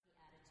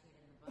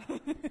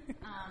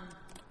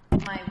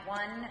My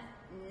one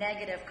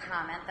negative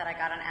comment that I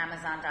got on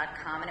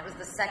Amazon.com, and it was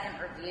the second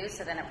review,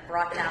 so then it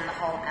brought down the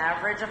whole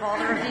average of all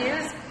the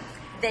reviews.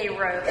 They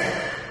wrote,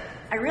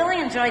 I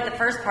really enjoyed the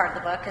first part of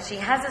the book because she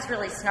has this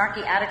really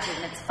snarky attitude,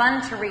 and it's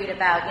fun to read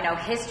about,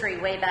 history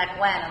way back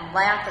when and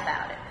laugh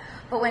about it.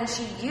 But when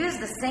she used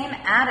the same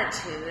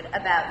attitude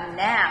about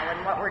now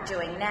and what we're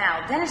doing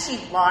now, then she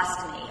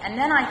lost me. And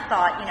then I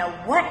thought,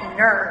 what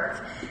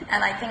nerve?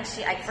 And I think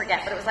I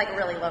forget, but it was like a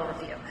really low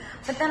review.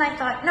 But then I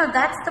thought, no,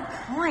 that's the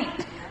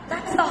point.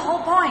 That's the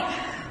whole point.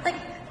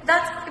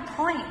 That's the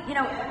point.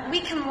 We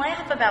can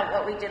laugh about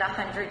what we did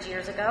 100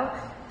 years ago,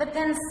 but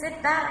then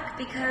sit back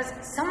because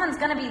someone's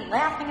going to be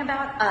laughing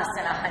about us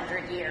in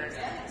 100 years.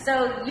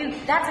 So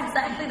that's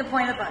exactly the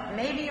point of the book.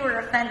 Maybe you were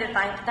offended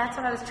by it, but that's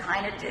what I was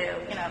trying to do.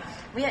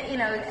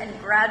 And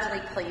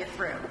gradually pull you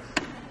through.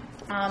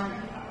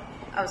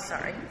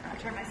 Sorry. I'll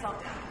turn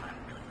myself down.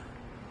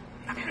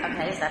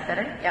 Okay, is that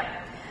better? Yep.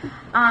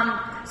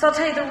 So I'll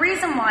tell you the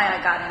reason why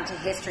I got into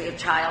history of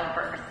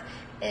childbirth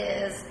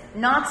is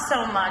not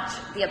so much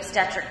the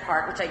obstetric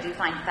part, which I do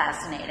find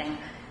fascinating,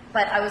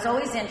 but I was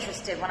always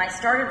interested. When I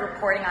started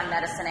reporting on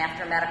medicine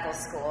after medical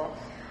school,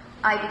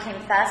 I became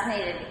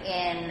fascinated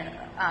in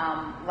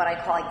what I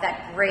call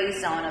that gray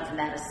zone of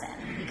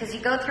medicine. Because you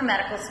go through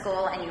medical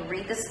school and you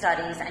read the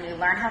studies and you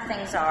learn how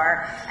things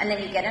are, and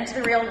then you get into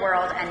the real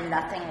world and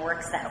nothing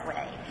works that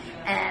way.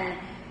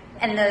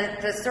 And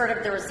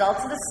the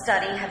results of the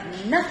study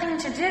have nothing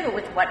to do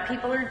with what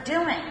people are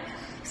doing.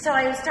 So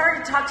I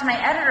started to talk to my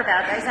editor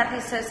about it. I was at the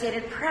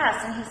Associated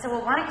Press, and he said,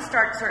 well, why don't you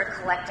start sort of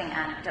collecting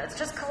anecdotes?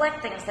 Just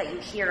collect things that you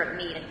hear at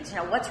meetings,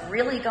 what's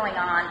really going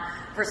on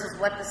versus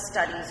what the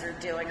studies are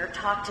doing, or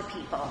talk to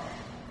people.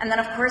 And then,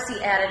 of course,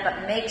 he added,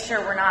 but make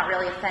sure we're not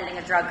really offending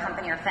a drug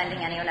company or offending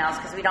anyone else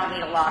because we don't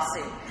need a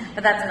lawsuit.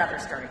 But that's another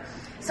story.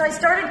 So I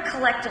started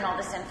collecting all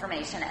this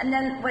information. And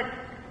then what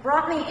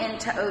brought me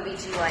into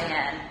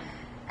OBGYN,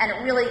 and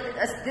it really,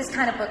 this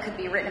kind of book could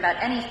be written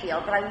about any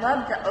field, but I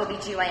love the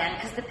OBGYN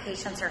because the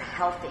patients are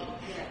healthy.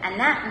 And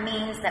that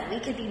means that we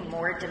could be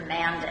more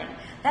demanding.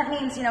 That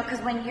means, because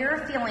when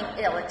you're feeling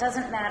ill, it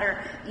doesn't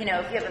matter, if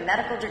you have a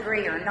medical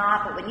degree or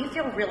not, but when you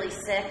feel really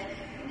sick,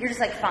 you're just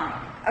like, fine.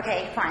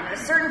 Okay, fine. At a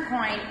certain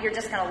point, you're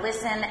just going to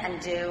listen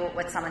and do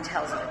what someone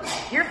tells you.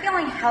 You're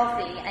feeling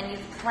healthy and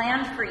you've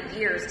planned for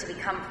years to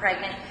become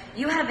pregnant.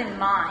 You have in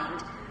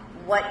mind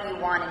what you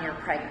want in your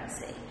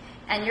pregnancy.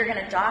 And you're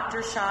going to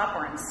doctor shop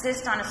or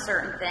insist on a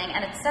certain thing,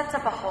 and it sets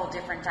up a whole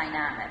different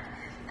dynamic.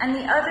 And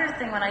the other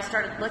thing, when I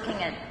started looking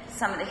at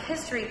some of the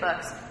history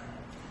books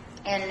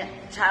in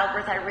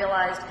childbirth, I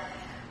realized,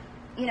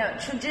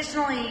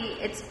 traditionally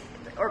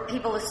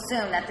people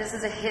assume that this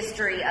is a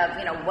history of,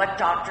 what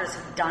doctors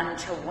have done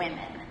to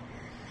women.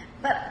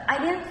 But I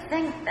didn't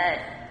think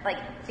that,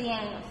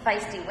 being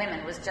feisty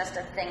women was just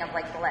a thing of,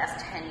 the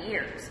last 10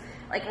 years.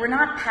 We're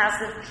not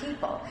passive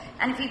people.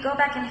 And if you go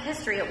back in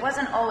history, it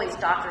wasn't always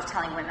doctors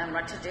telling women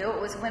what to do. It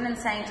was women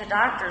saying to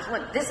doctors,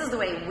 look, this is the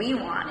way we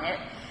want it.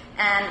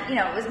 And,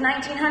 it was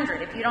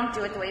 1900. If you don't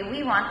do it the way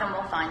we want, then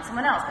we'll find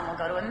someone else. Then we'll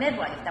go to a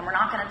midwife. Then we're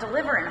not going to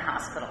deliver in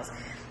hospitals.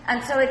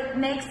 And so it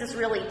makes this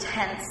really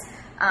tense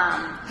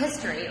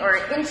history, or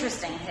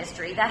interesting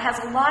history, that has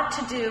a lot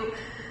to do,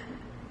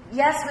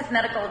 yes, with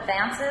medical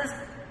advances,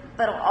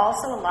 but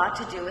also a lot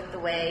to do with the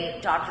way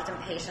doctors and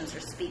patients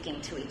are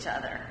speaking to each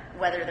other,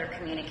 whether they're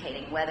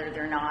communicating, whether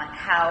they're not,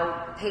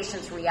 how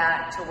patients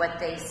react to what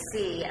they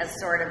see as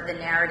sort of the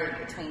narrative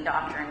between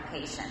doctor and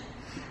patient.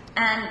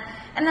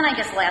 And then I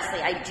guess lastly,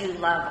 I do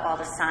love all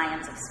the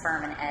science of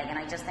sperm and egg, and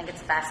I just think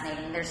it's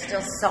fascinating. There's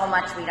still so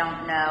much we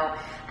don't know,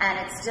 and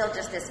it's still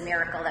just this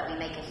miracle that we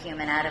make a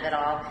human out of it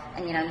all.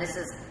 And this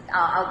is,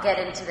 I'll get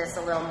into this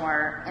a little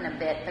more in a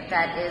bit, but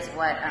that is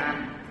what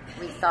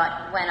we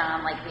thought went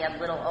on, we had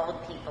little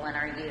old people in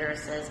our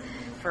uteruses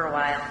for a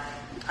while.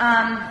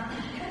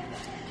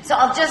 So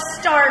I'll just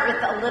start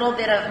with a little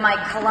bit of my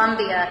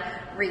Columbia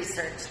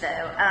research, though.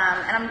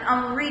 And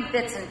I'll read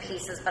bits and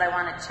pieces, but I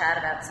want to chat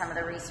about some of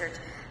the research.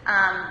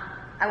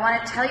 I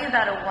want to tell you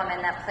about a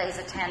woman that plays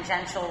a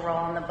tangential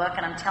role in the book,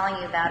 and I'm telling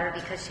you about her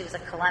because she was a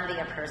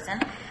Columbia person.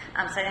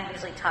 So I don't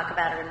usually talk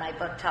about her in my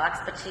book talks,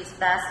 but she's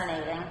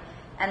fascinating.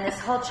 And this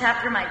whole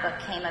chapter of my book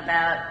came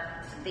about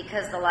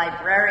because the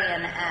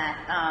librarian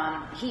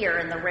at here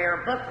in the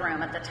rare book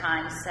room at the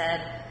time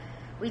said,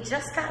 we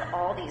just got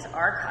all these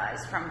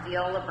archives from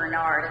Viola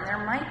Bernard, and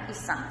there might be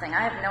something.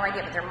 I have no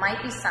idea, but there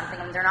might be something.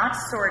 And they're not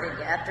sorted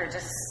yet. They're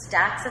just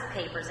stacks of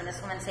papers, and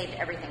this woman saved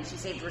everything. She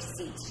saved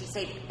receipts. She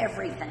saved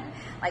everything.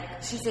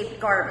 She saved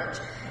garbage.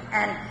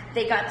 And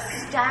they got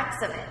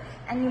stacks of it.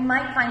 And you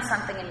might find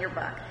something in your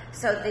book.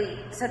 So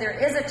there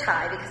is a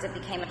tie because it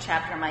became a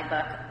chapter in my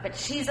book. But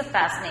she's a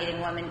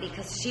fascinating woman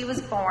because she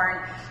was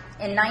born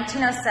in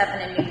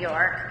 1907 in New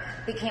York,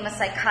 became a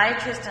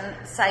psychiatrist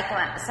and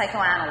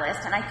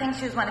psychoanalyst, and I think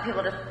she was one of the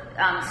people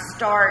to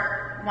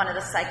start one of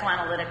the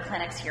psychoanalytic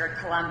clinics here at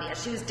Columbia.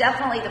 She was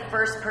definitely the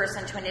first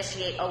person to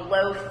initiate a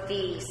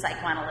low-fee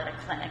psychoanalytic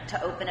clinic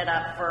to open it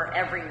up for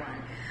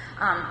everyone.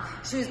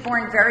 She was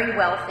born very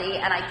wealthy,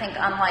 and I think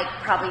unlike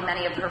probably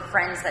many of her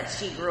friends that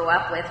she grew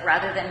up with,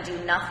 rather than do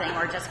nothing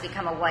or just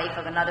become a wife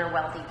of another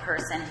wealthy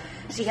person,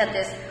 she had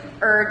this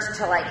urge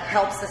to like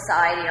help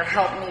society or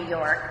help New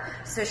York.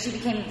 So she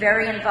became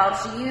very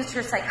involved. She used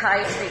her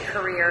psychiatry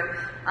career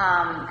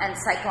and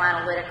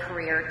psychoanalytic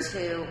career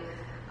to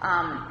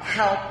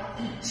help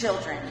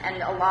children,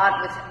 and a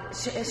lot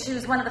with, she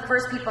was one of the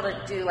first people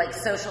to do like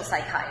social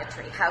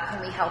psychiatry. How can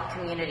we help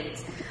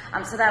communities?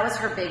 So that was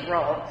her big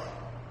role.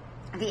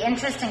 The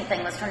interesting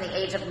thing was from the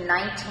age of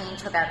 19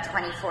 to about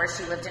 24,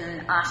 she lived in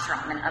an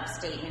ashram in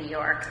upstate New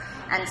York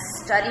and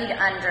studied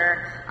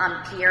under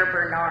Pierre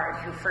Bernard,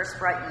 who first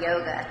brought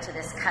yoga to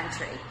this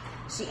country.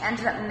 She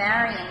ended up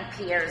marrying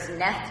Pierre's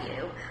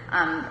nephew,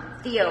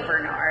 Theo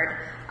Bernard,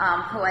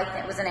 who I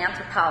think was an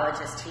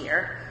anthropologist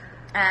here.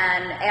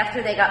 And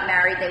after they got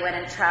married, they went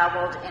and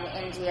traveled in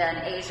India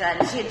and Asia,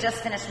 and she had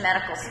just finished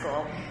medical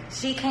school.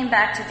 She came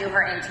back to do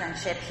her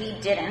internship. He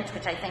didn't,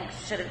 which I think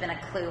should have been a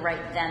clue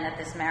right then that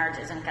this marriage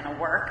isn't going to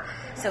work.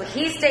 So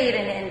he stayed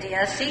in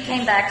India. She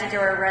came back to do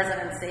her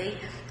residency,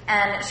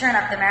 and sure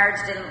enough, the marriage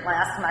didn't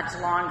last much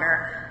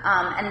longer.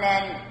 And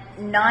then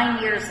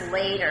 9 years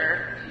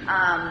later,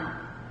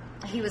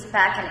 he was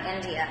back in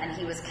India, and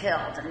he was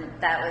killed. And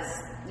that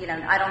was,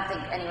 I don't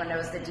think anyone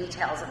knows the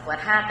details of what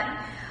happened.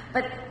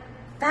 But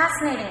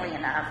fascinatingly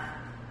enough,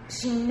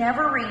 she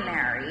never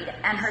remarried,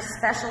 and her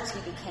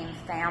specialty became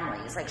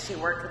families. Like, she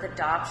worked with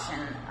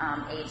adoption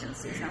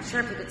agencies. And I'm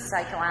sure if you could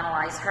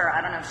psychoanalyze her, I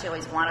don't know if she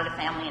always wanted a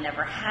family and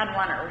never had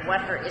one or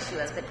what her issue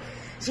is, but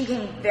she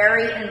became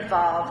very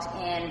involved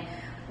in,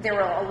 there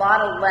were a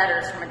lot of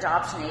letters from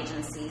adoption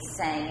agencies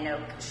saying,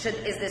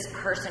 is this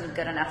person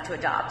good enough to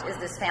adopt? Is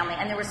this family?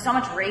 And there was so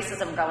much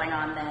racism going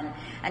on then,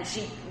 and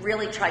she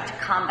really tried to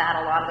combat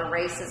a lot of the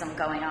racism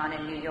going on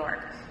in New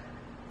York.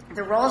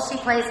 The role she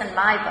plays in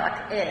my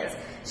book is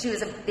she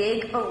was a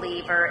big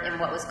believer in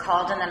what was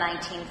called in the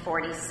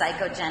 1940s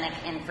psychogenic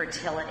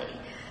infertility.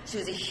 She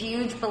was a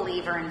huge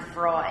believer in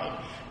Freud.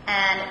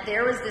 And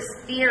there was this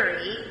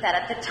theory that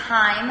at the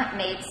time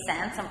made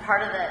sense, and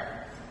part of the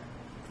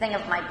thing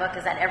of my book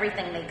is that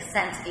everything makes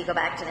sense if you go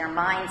back to their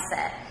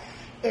mindset,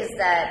 is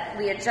that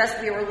we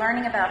were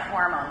learning about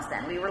hormones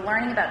then. We were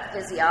learning about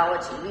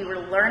physiology. We were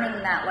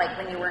learning that, like,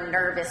 when you were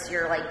nervous,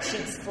 your, like,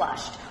 cheeks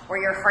flushed or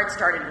your heart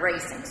started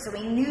racing. So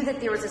we knew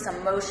that there was this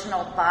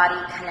emotional body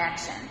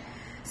connection.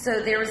 So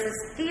there was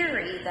this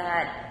theory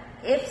that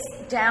if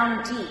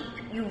down deep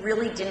you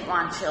really didn't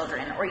want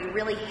children, or you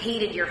really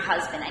hated your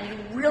husband, and you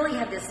really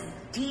had this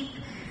deep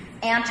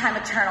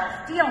anti-maternal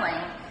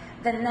feeling,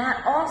 then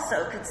that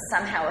also could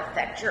somehow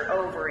affect your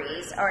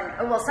ovaries,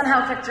 or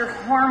somehow affect your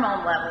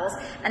hormone levels,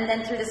 and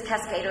then through this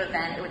cascade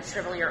event, it would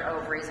shrivel your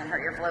ovaries and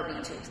hurt your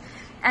fallopian tubes.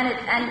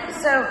 And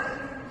so,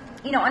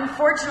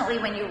 unfortunately,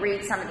 when you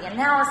read some of the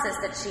analysis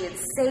that she had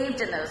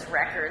saved in those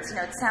records,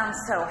 it sounds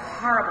so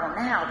horrible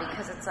now,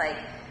 because it's like,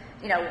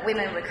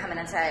 women would come in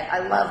and say, I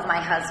love my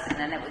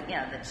husband, and it would,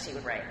 that she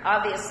would write,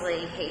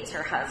 obviously hates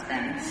her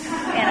husband,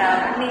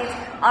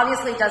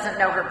 obviously doesn't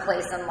know her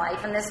place in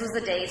life. And this was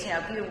the days,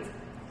 if you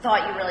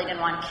thought you really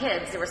didn't want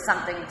kids, there was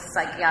something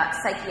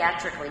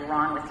psychiatrically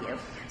wrong with you.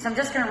 So I'm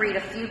just going to read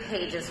a few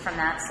pages from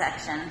that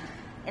section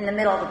in the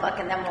middle of the book,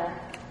 and then we'll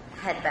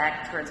head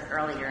back towards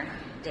earlier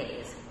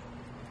days.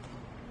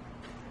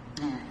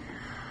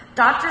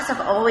 Doctors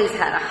have always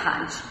had a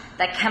hunch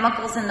that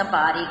chemicals in the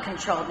body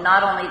controlled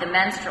not only the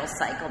menstrual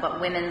cycle, but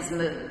women's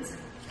moods.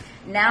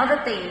 Now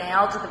that they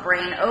nailed the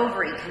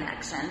brain-ovary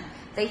connection,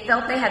 they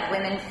felt they had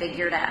women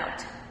figured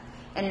out.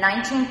 In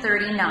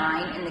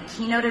 1939, in the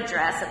keynote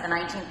address at the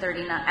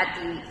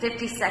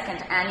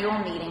 52nd annual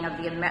meeting of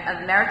the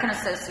American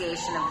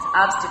Association of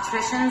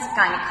Obstetricians,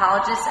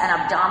 Gynecologists,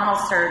 and Abdominal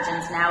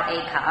Surgeons, now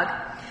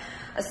ACOG,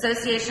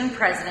 Association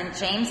President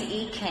James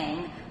E.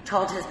 King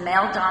told his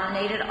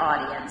male-dominated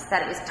audience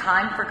that it was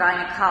time for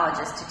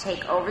gynecologists to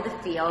take over the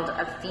field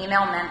of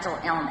female mental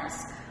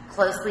illness,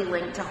 closely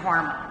linked to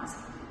hormones.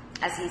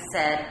 As he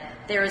said,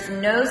 there is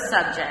no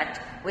subject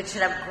which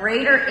should have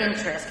greater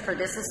interest for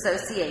this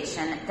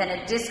association than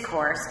a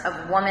discourse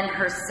of woman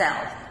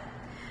herself.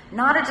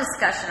 Not a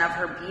discussion of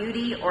her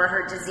beauty or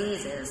her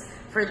diseases,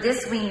 for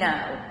this we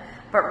know,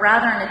 but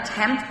rather an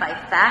attempt by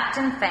fact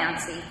and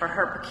fancy for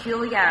her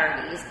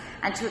peculiarities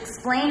and to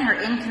explain her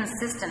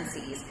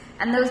inconsistencies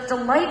and those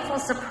delightful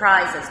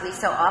surprises we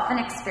so often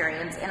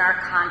experience in our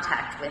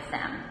contact with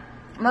them.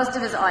 Most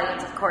of his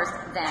audience, of course,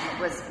 then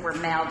were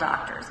male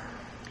doctors.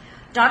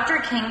 Dr.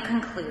 King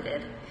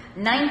concluded,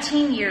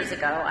 19 years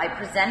ago, I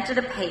presented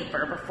a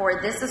paper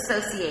before this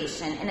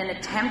association in an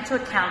attempt to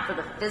account for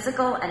the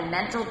physical and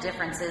mental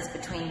differences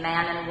between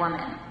man and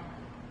woman.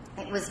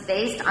 It was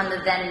based on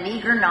the then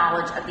meager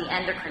knowledge of the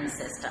endocrine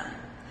system.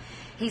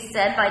 He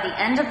said by the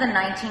end of the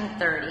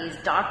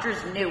 1930s,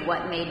 doctors knew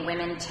what made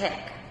women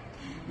tick.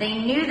 They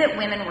knew that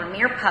women were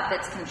mere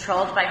puppets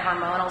controlled by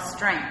hormonal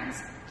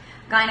strings.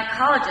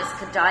 Gynecologists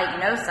could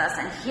diagnose us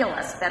and heal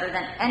us better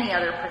than any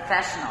other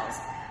professionals.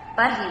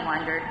 But he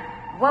wondered,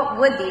 what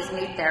would these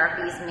new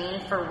therapies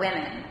mean for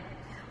women?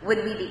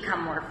 Would we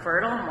become more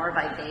fertile, more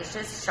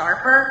vivacious,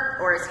 sharper,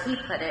 or as he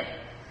put it,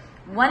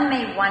 one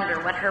may wonder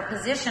what her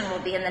position will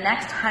be in the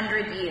next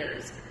 100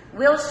 years.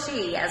 Will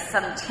she, as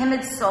some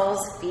timid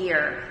souls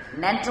fear,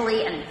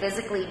 mentally and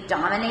physically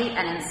dominate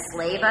and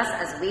enslave us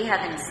as we have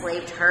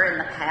enslaved her in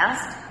the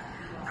past?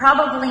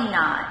 Probably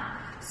not.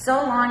 So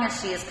long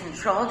as she is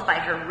controlled by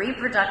her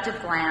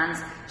reproductive glands,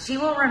 she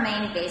will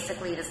remain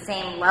basically the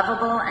same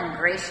lovable and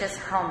gracious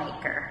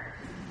homemaker.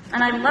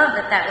 And I love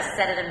that that was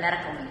said at a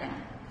medical meeting.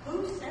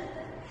 Who said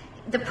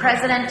that? The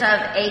president of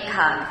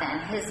ACOG then.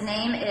 His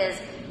name is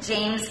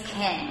James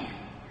King.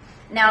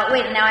 Now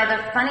I have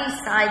a funny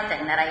side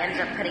thing that I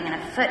ended up putting in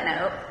a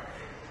footnote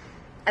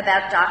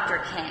about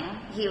Dr. King.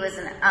 He was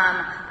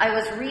I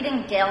was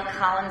reading Gail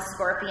Collins'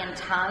 Scorpion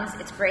Tongues.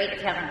 It's great if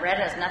you haven't read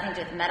it. It has nothing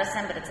to do with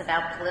medicine, but it's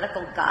about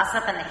political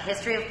gossip and the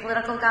history of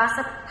political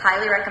gossip.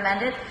 Highly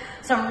recommended.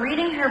 So I'm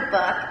reading her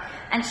book,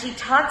 and she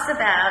talks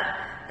about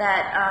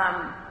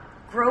that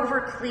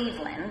Grover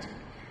Cleveland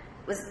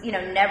was,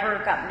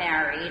 never got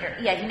married.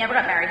 He never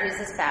got married. He was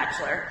this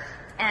bachelor.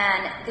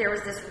 And there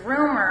was this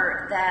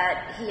rumor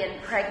that he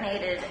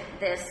impregnated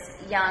this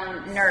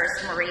young nurse,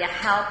 Maria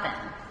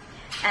Halpin.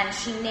 And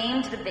she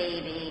named the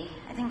baby,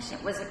 I think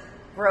was it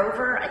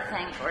Grover,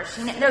 or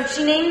she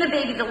named the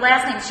baby, the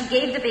last name, she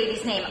gave the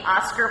baby's name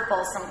Oscar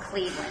Folsom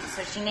Cleveland.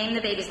 So she named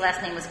the baby's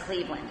last name was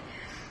Cleveland.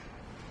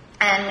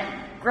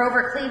 And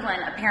Grover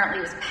Cleveland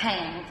apparently was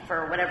paying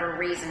for whatever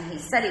reason he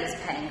said he was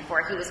paying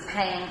for. He was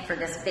paying for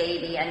this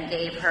baby and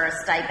gave her a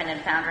stipend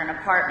and found her an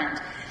apartment.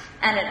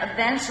 And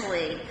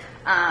eventually,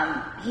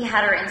 he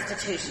had her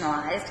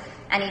institutionalized,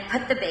 and he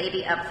put the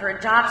baby up for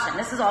adoption.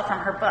 This is all from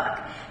her book.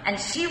 And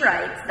she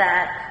writes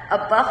that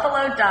a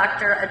Buffalo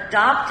doctor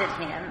adopted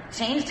him,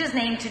 changed his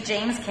name to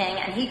James King,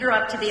 and he grew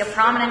up to be a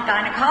prominent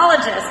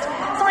gynecologist. So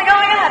I'm like, oh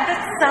my God, this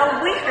is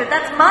so weird.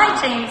 That's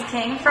my James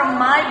King from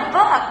my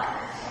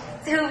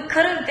book, who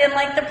could have been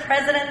like the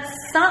president's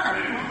son.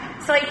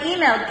 So I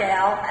emailed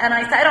Gail, and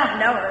I said, I don't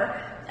know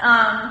her.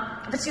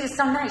 But she was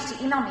so nice. She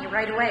emailed me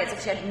right away as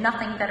if she had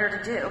nothing better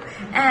to do.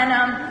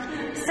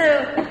 And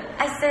so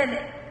I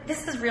said,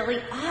 this is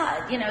really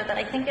odd, that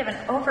I think of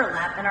an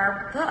overlap in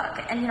our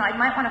book. And, I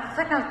might want to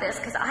footnote this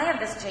because I have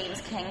this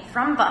James King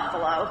from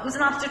Buffalo who's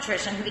an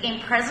obstetrician who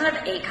became president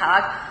of ACOG.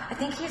 I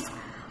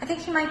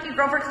think he might be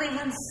Grover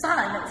Cleveland's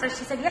son. And so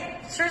she said,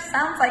 yeah, sure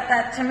sounds like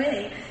that to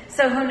me.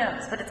 So who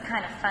knows? But it's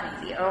kind of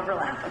funny, the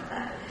overlap of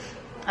that.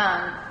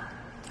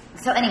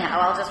 So anyhow,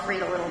 I'll just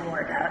read a little more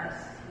about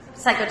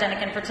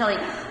psychogenic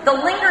infertility. The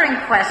lingering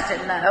question,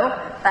 though,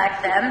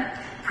 back then,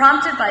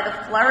 prompted by the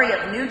flurry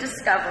of new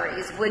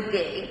discoveries, would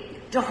be,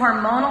 do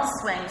hormonal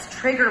swings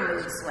trigger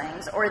mood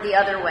swings or the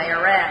other way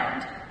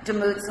around? Do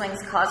mood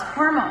swings cause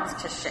hormones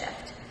to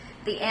shift?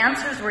 The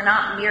answers were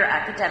not mere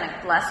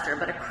academic bluster,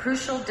 but a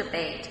crucial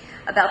debate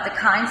about the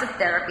kinds of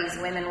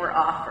therapies women were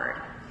offered.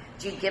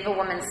 Do you give a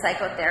woman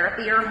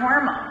psychotherapy or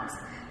hormones?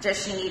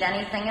 Does she need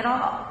anything at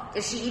all?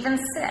 Is she even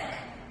sick?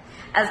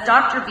 As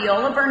Dr.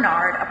 Viola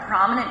Bernard, a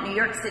prominent New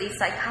York City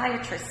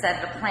psychiatrist, said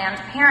at a Planned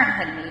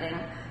Parenthood meeting,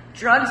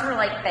 drugs were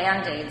like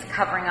Band-Aids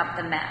covering up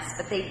the mess,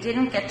 but they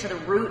didn't get to the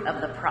root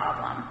of the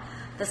problem,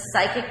 the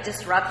psychic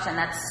disruption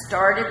that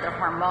started the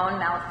hormone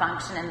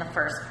malfunction in the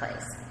first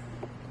place.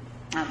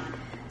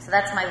 So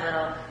that's my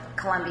little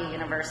Columbia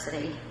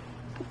University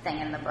thing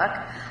in the book.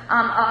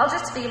 I'll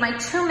just tell you my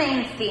two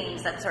main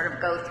themes that sort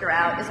of go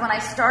throughout is when I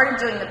started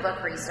doing the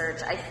book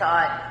research, I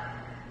thought,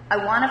 I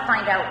want to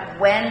find out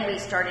when we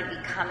started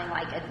becoming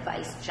like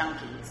advice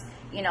junkies.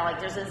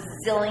 There's a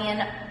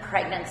zillion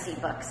pregnancy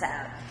books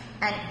out.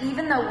 And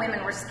even though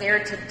women were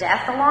scared to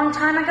death a long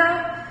time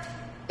ago,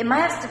 it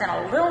might have been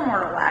a little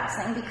more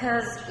relaxing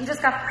because you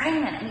just got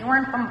pregnant and you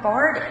weren't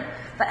bombarded.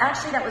 But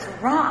actually that was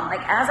wrong.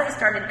 Like as I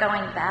started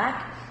going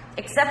back,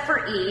 except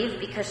for Eve,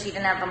 because she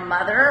didn't have a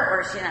mother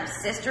or she didn't have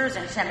sisters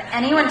and she didn't have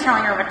anyone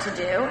telling her what to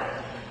do,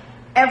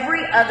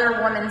 every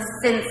other woman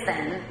since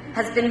then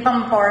has been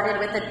bombarded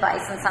with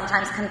advice and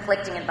sometimes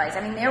conflicting advice.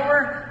 I mean, there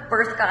were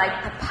birth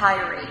guide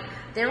papyri.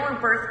 There were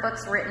birth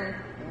books written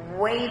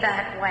way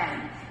back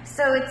when.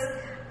 So it's,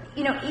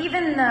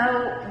 even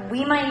though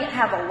we might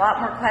have a lot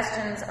more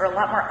questions or a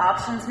lot more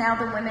options now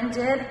than women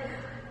did,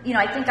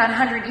 I think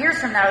 100 years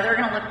from now, they're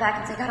going to look back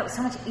and say, God, it was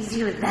so much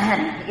easier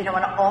then,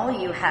 when all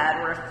you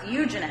had were a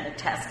few genetic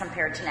tests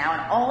compared to now,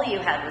 and all you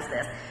had was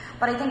this.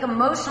 But I think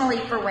emotionally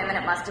for women,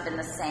 it must have been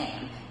the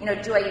same.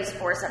 Do I use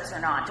forceps or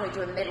not? Do I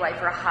do a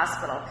midwife or a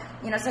hospital?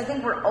 So I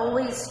think we're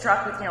always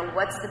struck with,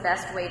 what's the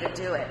best way to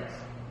do it?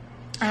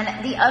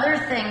 And the other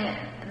thing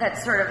that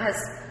sort of has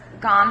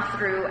gone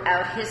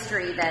throughout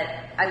history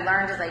that I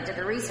learned as I did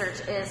the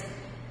research is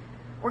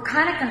we're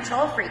kind of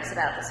control freaks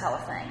about this whole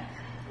thing.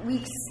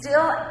 We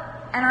still,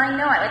 and I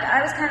know it,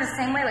 I was kind of the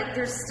same way,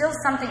 there's still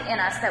something in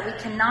us that we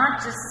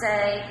cannot just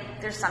say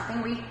there's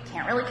something we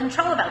can't really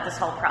control about this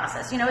whole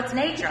process. It's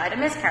nature. I had a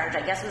miscarriage.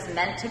 I guess it was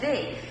meant to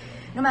be.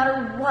 No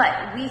matter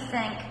what, we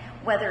think,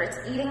 whether it's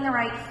eating the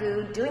right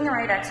food, doing the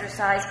right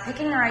exercise,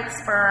 picking the right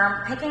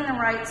sperm, picking the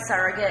right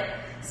surrogate,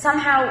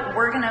 somehow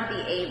we're going to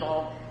be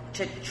able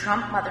to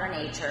trump Mother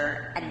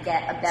Nature and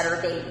get a better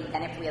baby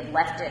than if we had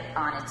left it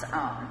on its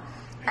own.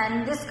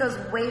 And this goes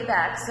way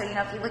back. So,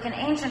 if you look in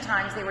ancient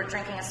times, they were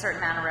drinking a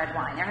certain amount of red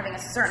wine. They're having a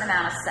certain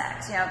amount of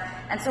sex,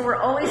 And so we're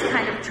always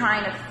kind of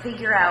trying to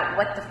figure out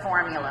what the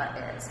formula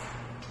is.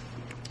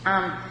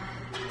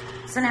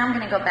 So now I'm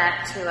going to go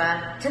back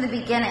to the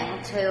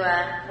beginning,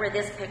 to where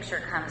this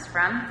picture comes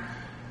from.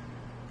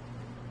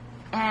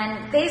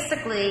 And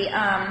basically,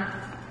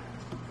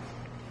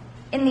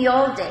 in the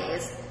old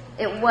days,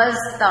 it was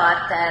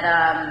thought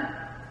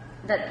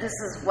that this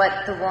is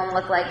what the womb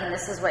looked like, and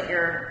this is what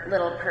your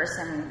old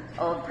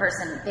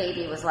person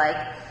baby was like.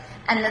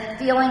 And the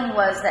feeling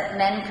was that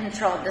men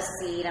controlled the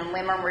seed, and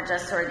women were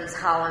just sort of these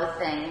hollow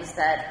things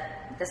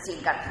that the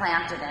seed got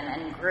planted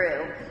in and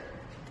grew.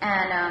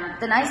 And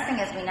the nice thing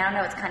is we now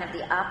know it's kind of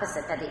the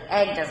opposite, that the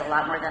egg does a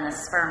lot more than the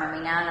sperm, and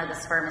we now know the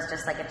sperm is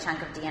just like a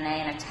chunk of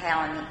DNA and a tail,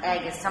 and the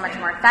egg is so much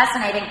more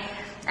fascinating.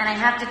 And I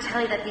have to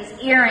tell you that these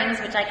earrings,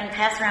 which I can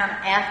pass around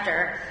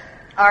after,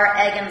 are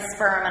egg and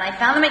sperm. And I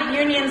found them at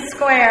Union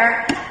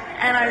Square,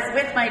 and I was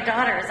with my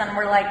daughters, and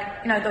we're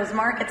like, those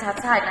markets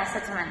outside, and I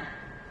said to them,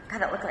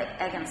 God, that look like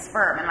egg and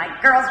sperm. And my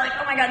girls were like,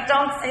 oh my God,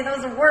 don't say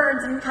those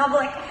words in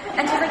public.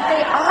 And she's like,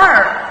 they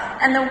are.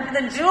 And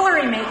the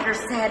jewelry maker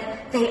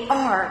said, they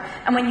are.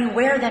 And when you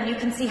wear them, you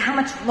can see how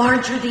much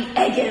larger the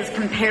egg is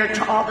compared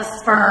to all the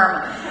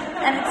sperm.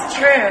 And it's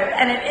true.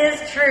 And it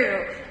is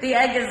true. The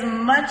egg is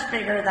much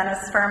bigger than a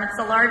sperm. It's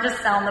the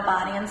largest cell in the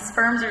body, and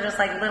sperms are just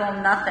like little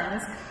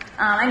nothings.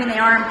 They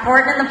are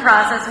important in the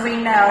process, we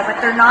know,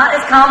 but they're not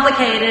as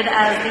complicated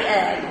as the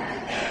egg.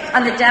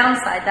 On the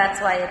downside, that's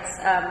why it's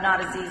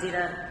not as easy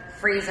to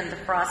freeze and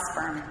defrost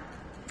sperm.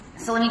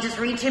 So let me just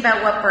read to you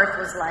about what birth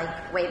was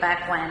like way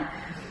back when.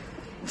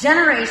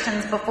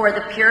 Generations before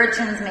the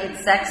Puritans made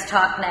sex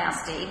talk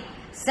nasty,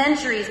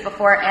 centuries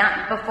before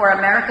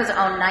America's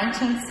own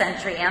 19th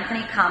century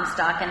Anthony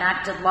Comstock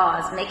enacted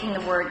laws making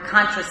the word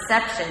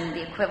contraception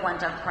the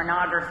equivalent of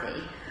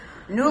pornography,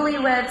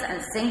 newlyweds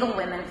and single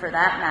women, for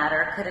that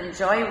matter, could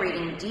enjoy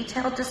reading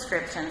detailed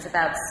descriptions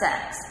about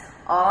sex,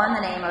 all in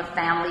the name of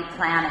family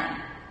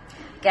planning.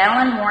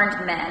 Gallen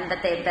warned men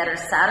that they'd better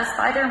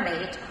satisfy their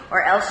mate,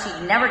 or else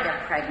she'd never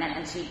get pregnant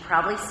and she'd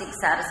probably seek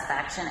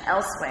satisfaction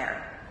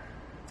elsewhere.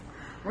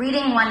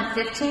 Reading one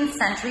 15th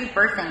century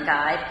birthing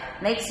guide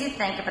makes you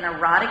think of an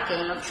erotic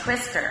game of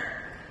Twister.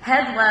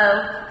 Head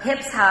low,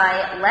 hips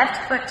high,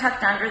 left foot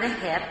tucked under the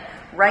hip,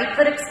 right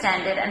foot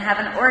extended, and have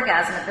an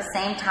orgasm at the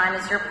same time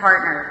as your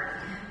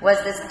partner. Was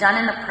this done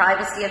in the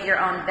privacy of your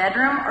own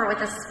bedroom or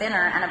with a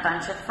spinner and a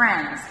bunch of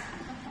friends?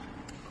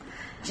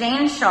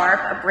 Jane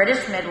Sharp, a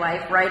British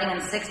midwife writing in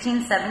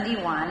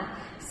 1671,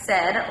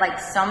 said, like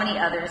so many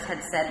others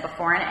had said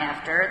before and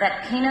after,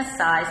 that penis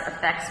size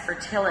affects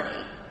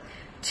fertility.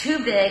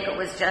 Too big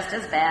was just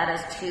as bad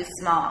as too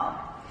small.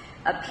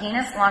 A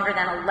penis longer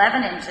than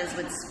 11 inches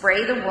would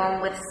spray the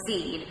womb with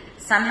seed,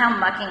 somehow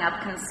mucking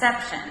up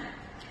conception.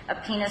 A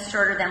penis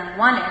shorter than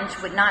 1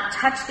 inch would not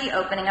touch the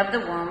opening of the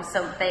womb,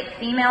 so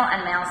female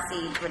and male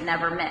seeds would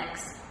never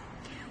mix.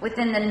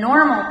 Within the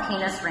normal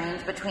penis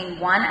range between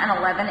 1 and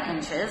 11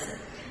 inches,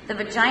 the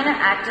vagina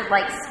acted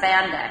like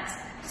spandex,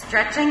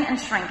 stretching and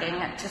shrinking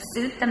to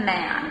suit the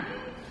man.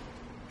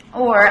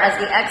 Or, as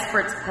the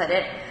experts put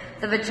it,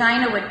 the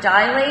vagina would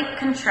dilate,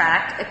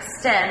 contract,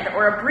 extend,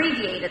 or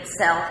abbreviate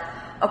itself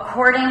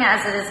according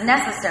as it is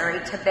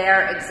necessary to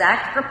bear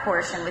exact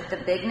proportion with the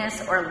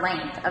bigness or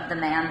length of the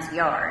man's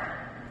yard.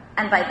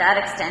 And by that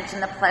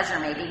extension, the pleasure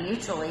may be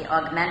mutually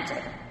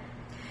augmented.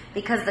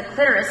 Because the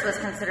clitoris was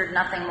considered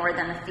nothing more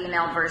than the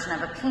female version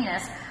of a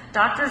penis,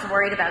 doctors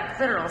worried about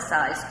clitoral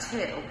size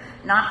too,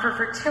 not for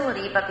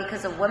fertility, but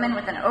because a woman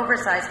with an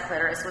oversized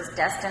clitoris was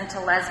destined to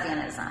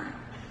lesbianism.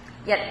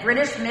 Yet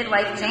British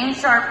midwife Jane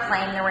Sharp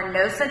claimed there were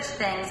no such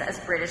things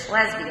as British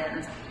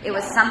lesbians. It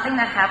was something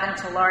that happened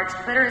to large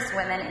clitoris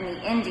women in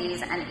the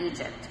Indies and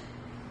Egypt.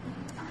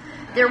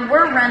 There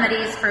were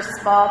remedies for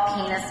small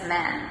penis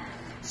men.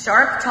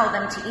 Sharp told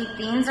them to eat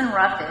beans and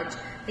roughage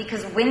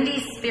because windy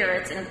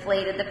spirits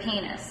inflated the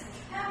penis.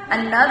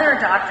 Another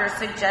doctor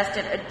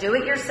suggested a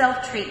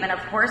do-it-yourself treatment of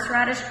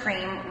horseradish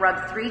cream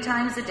rubbed 3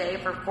 times a day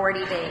for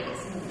 40 days.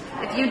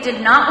 If you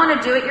did not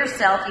want to do it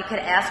yourself, you could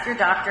ask your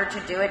doctor to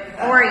do it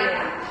for you.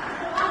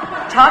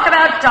 Talk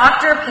about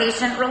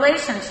doctor-patient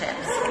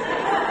relationships.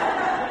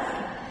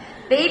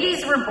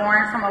 Babies were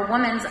born from a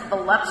woman's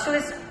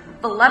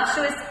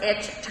voluptuous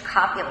itch to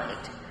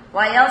copulate.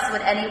 Why else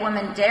would any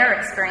woman dare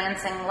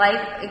experience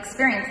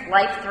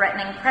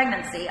life-threatening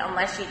pregnancy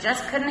unless she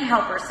just couldn't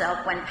help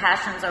herself when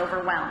passions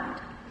overwhelmed?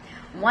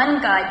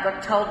 One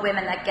guidebook told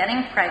women that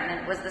getting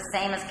pregnant was the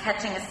same as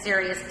catching a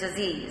serious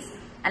disease,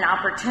 an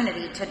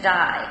opportunity to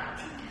die.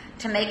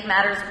 To make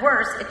matters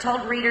worse, it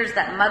told readers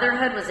that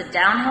motherhood was a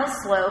downhill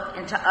slope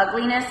into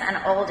ugliness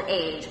and old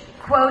age.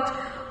 Quote,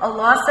 a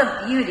loss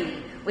of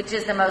beauty, which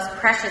is the most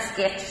precious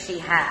gift she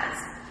has.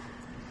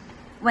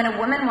 When a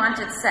woman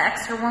wanted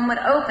sex, her womb would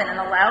open and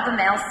allow the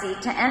male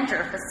seed to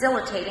enter,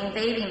 facilitating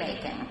baby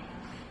making.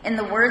 In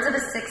the words of a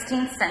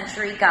 16th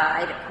century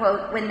guide,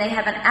 quote, when they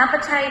have an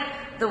appetite,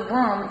 The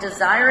womb,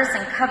 desirous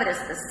and covetous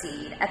the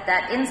seed, at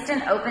that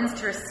instant opens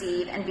to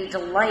receive and be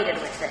delighted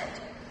with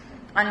it.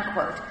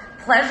 Unquote.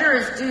 Pleasure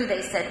is due,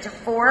 they said, to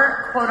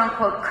 4,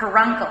 quote-unquote,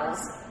 caruncles,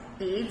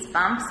 beads,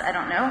 bumps, I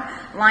don't know,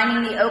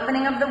 lining the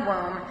opening of the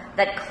womb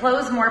that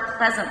close more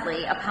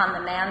pleasantly upon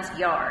the man's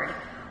yard,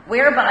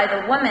 whereby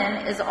the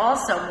woman is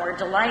also more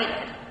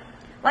delighted.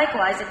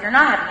 Likewise, if you're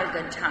not having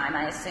a good time,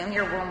 I assume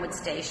your womb would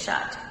stay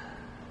shut.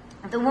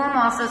 The womb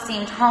also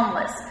seemed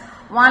homeless,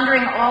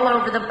 wandering all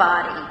over the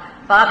body,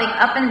 bobbing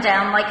up and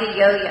down like a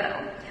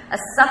yo-yo. A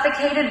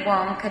suffocated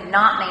womb could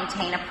not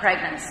maintain a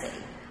pregnancy.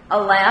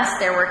 Alas,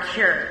 there were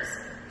cures.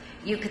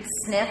 You could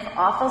sniff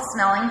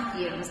awful-smelling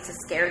fumes to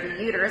scare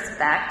the uterus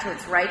back to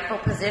its rightful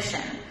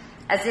position,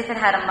 as if it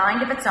had a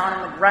mind of its own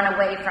and would run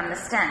away from the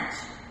stench.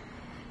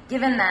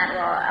 Given that,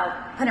 well,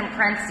 I'll put in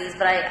parentheses,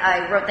 but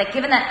I wrote that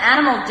given that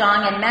animal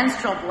dung and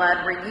menstrual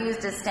blood were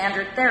used as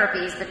standard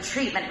therapies, the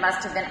treatment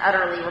must have been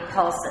utterly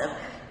repulsive.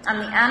 The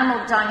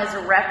animal dung is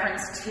a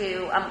reference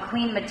to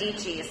Queen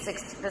Medici,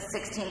 the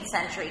 16th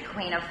century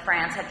queen of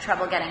France, had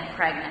trouble getting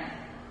pregnant.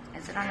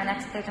 Is it on the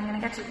next page I'm going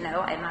to get to?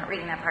 No, I'm not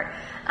reading that part.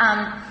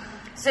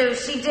 So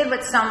she did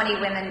what so many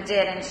women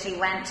did, and she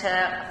went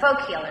to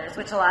folk healers,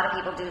 which a lot of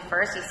people do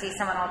first. You see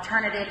someone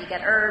alternative, you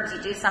get herbs,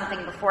 you do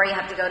something before you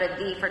have to go to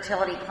the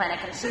fertility clinic.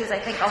 And she was, I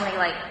think, only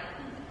like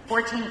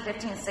 14,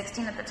 15,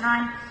 16 at the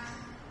time.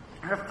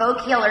 Her folk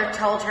healer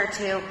told her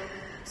to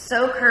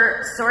soak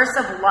her source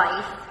of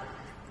life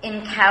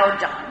in cow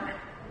dung.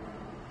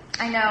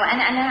 I know,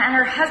 and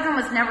her husband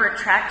was never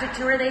attracted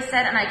to her, they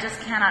said, and I just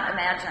cannot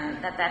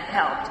imagine that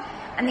helped.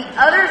 And the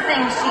other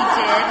thing she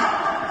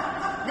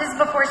did, this is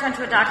before she went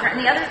to a doctor, and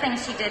the other thing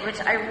she did,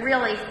 which I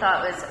really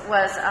thought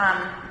was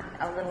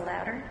a little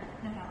louder.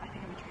 No, I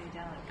think I'm turning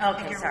down.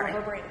 Okay, sorry.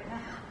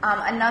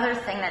 Another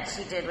thing that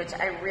she did, which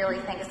I really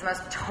think is the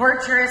most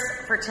torturous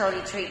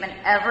fertility treatment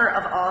ever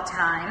of all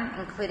time,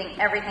 including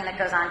everything that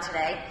goes on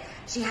today,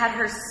 she had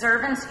her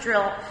servants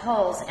drill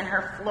holes in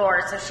her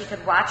floor so she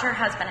could watch her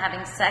husband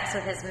having sex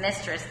with his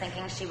mistress,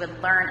 thinking she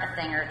would learn a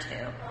thing or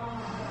two.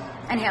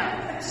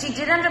 Anyhow, she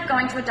did end up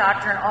going to a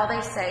doctor, and all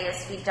they say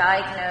is he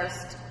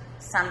diagnosed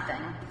something,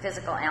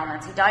 physical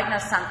ailments. He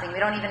diagnosed something. We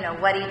don't even know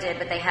what he did,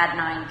 but they had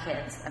 9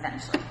 kids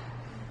eventually.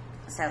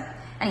 So,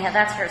 anyhow,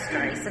 that's her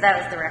story. So that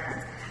was the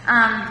reference.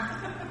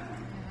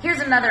 Here's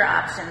another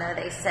option, though,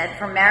 they said,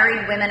 for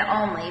married women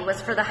only,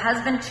 was for the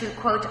husband to,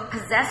 quote,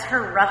 possess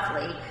her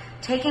roughly,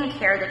 taking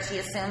care that she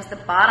assumes the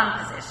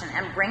bottom position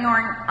and bring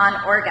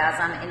on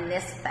orgasm in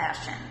this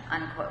fashion,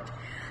 unquote.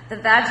 The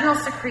vaginal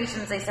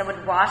secretions, they said,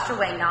 would wash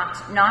away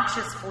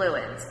noxious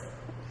fluids.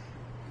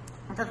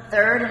 The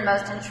third and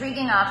most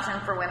intriguing option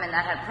for women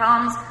that had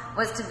problems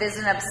was to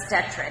visit an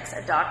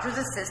obstetrix, a doctor's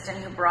assistant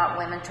who brought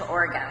women to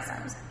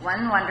orgasms.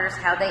 One wonders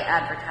how they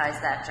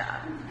advertised that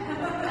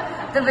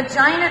job. The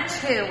vagina,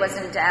 too, was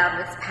endowed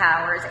with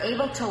powers,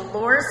 able to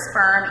lure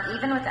sperm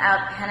even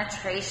without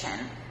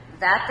penetration.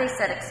 That, they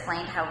said,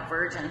 explained how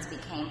virgins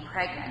became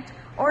pregnant.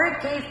 Or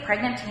it gave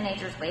pregnant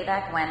teenagers way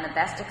back when the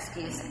best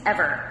excuse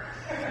ever.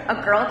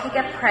 A girl could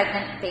get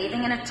pregnant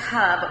bathing in a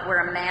tub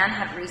where a man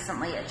had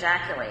recently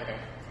ejaculated.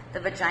 The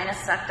vagina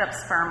sucked up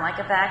sperm like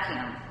a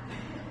vacuum.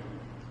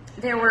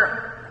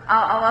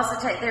 I'll also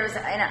tell you,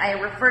 and I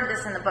refer to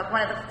this in the book,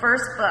 one of the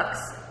first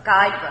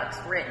guidebooks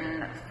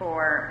written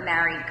for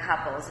married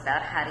couples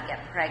about how to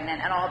get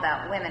pregnant and all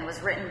about women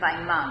was written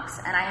by monks.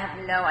 And I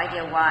have no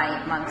idea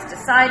why monks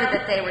decided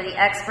that they were the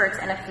experts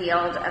in a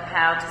field of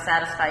how to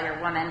satisfy your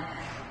woman.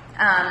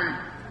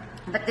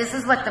 But this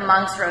is what the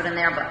monks wrote in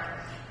their book.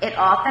 It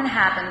often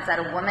happens that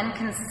a woman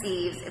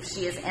conceives if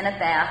she is in a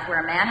bath where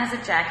a man has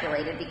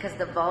ejaculated because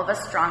the vulva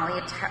strongly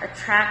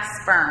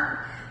attracts sperm.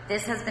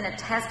 This has been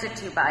attested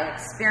to by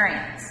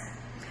experience.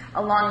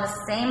 Along the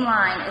same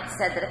line, it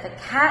said that if a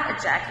cat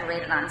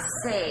ejaculated on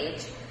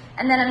sage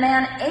and then a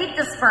man ate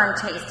the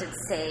sperm-tasted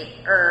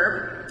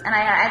herb, and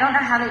I don't know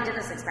how they did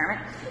this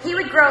experiment, he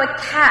would grow a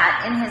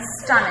cat in his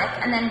stomach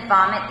and then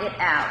vomit it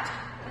out.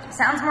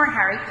 Sounds more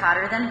Harry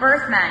Potter than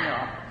birth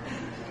manual.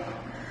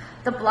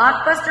 The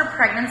blockbuster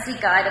pregnancy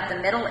guide of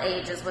the Middle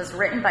Ages was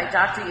written by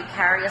Dr.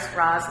 Eucharius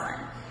Roslin.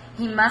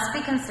 He must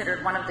be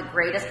considered one of the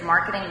greatest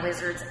marketing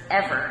wizards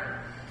ever.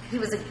 He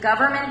was a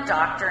government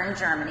doctor in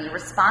Germany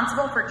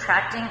responsible for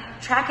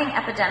tracking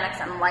epidemics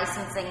and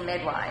licensing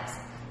midwives.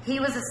 He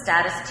was a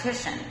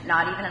statistician,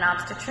 not even an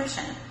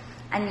obstetrician.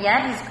 And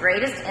yet his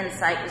greatest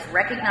insight was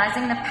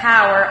recognizing the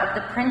power of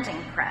the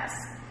printing press.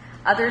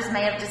 Others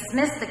may have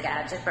dismissed the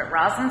gadget, but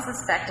Roslin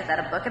suspected that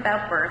a book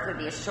about birth would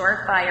be a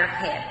surefire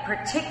hit,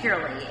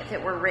 particularly if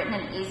it were written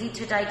in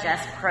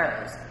easy-to-digest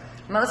prose.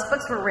 Most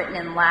books were written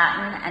in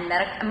Latin,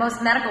 and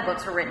most medical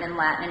books were written in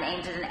Latin and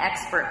aimed at an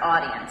expert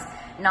audience,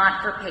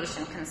 not for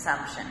patient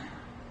consumption.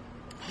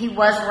 He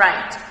was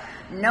right.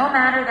 No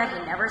matter that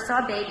he never saw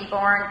a baby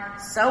born,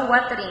 so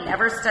what that he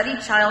never studied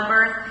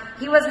childbirth,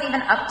 he wasn't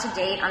even up to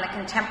date on the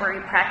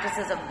contemporary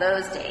practices of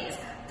those days.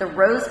 The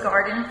Rose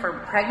Garden for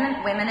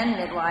Pregnant Women and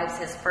Midwives,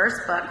 his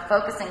first book,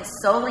 focusing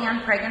solely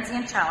on pregnancy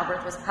and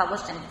childbirth, was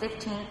published in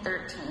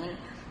 1513.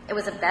 It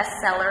was a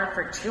bestseller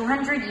for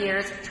 200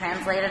 years,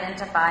 translated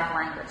into 5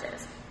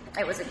 languages.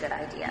 It was a good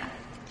idea.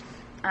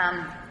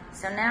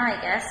 So now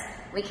I guess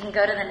we can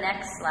go to the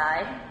next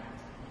slide,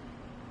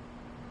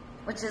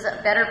 which is a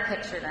better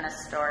picture than a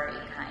story,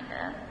 kind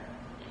of.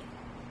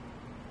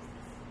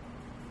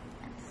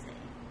 Let's see.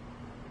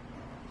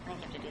 I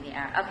think you have to do the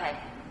arrow. Okay.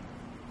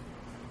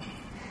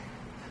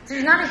 So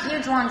there's not a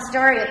huge long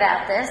story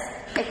about this,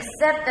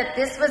 except that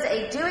this was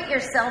a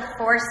do-it-yourself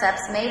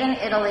forceps made in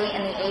Italy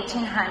in the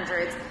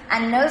 1800s,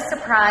 and no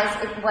surprise,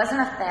 it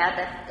wasn't a fad.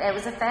 It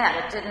was a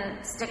fad. It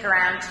didn't stick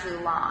around too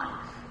long.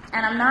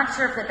 And I'm not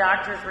sure if the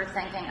doctors were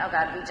thinking, oh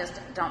God, we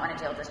just don't want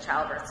to deal with this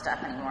childbirth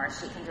stuff anymore.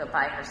 She can do it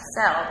by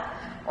herself,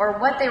 or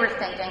what they were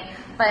thinking.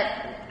 But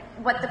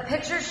what the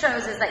picture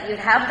shows is that you'd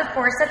have the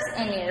forceps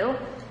in you,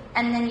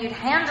 and then you'd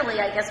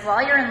handily, I guess,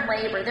 while you're in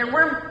labor, there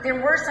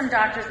were some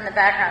doctors in the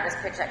background of this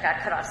picture that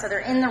got cut off, so they're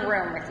in the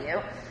room with you.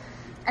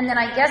 And then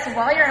I guess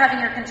while you're having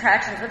your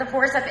contractions with a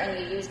forceps in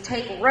you, you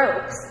take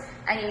ropes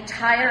and you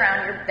tie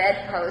around your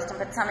bedpost and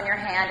put some in your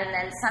hand, and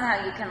then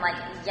somehow you can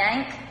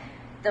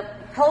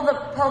pull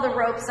the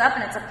ropes up,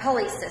 and it's a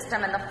pulley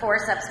system, and the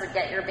forceps would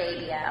get your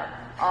baby out,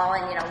 all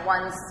in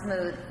one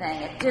smooth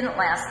thing. It didn't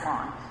last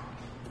long.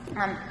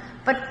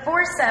 But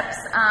forceps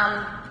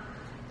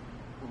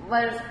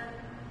was.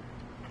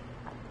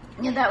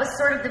 That was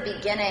sort of the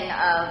beginning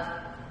of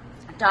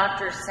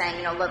doctors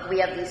saying, look, we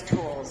have these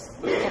tools.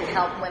 We can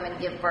help women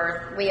give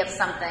birth. We have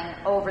something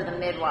over the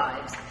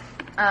midwives.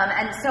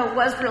 And so it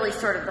was really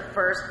sort of the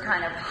first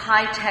kind of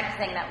high-tech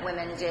thing that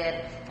women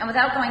did. And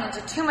without going into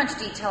too much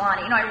detail on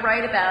it, I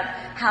write about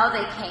how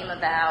they came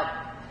about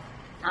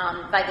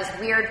by this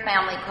weird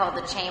family called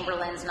the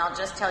Chamberlains. And I'll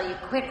just tell you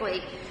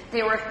quickly,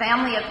 they were a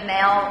family of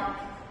men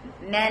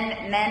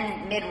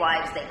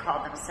midwives, they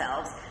called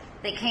themselves.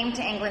 They came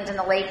to England in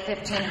the late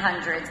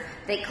 1500s.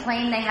 They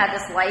claimed they had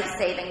this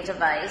life-saving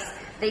device.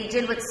 They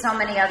did what so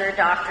many other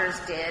doctors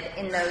did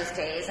in those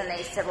days, and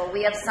they said, well,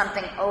 we have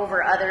something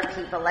over other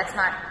people. Let's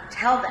not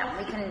tell them.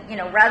 We can,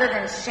 rather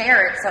than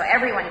share it so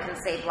everyone can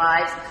save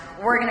lives,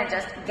 we're going to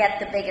just get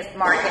the biggest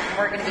market, and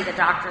we're going to be the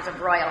doctors of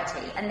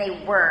royalty. And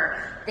they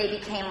were. They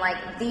became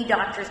like the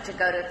doctors to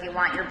go to if you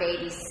want your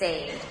baby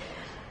saved.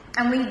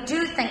 And we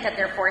do think that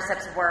their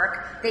forceps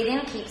work. They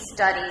didn't keep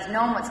studies.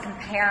 No one was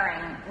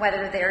comparing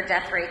whether their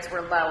death rates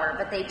were lower,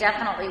 but they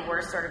definitely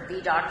were sort of the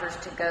doctors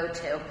to go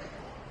to.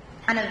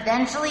 And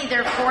eventually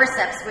their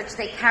forceps, which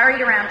they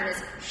carried around in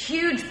this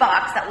huge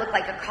box that looked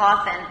like a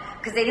coffin,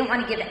 because they didn't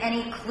want to give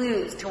any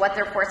clues to what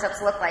their forceps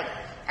looked like.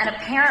 And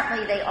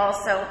apparently they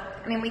also,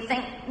 we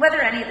think,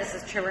 whether any of this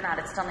is true or not,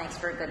 it still makes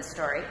for a good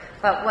story.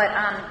 But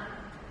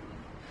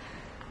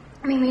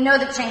we know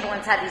the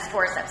Chamberlains had these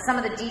forceps. Some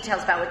of the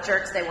details about what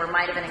jerks they were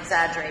might have been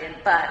exaggerated,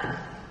 but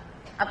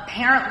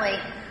apparently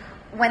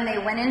when they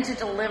went in to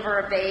deliver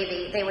a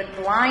baby, they would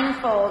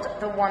blindfold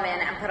the woman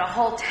and put a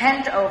whole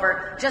tent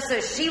over just so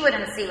she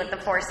wouldn't see what the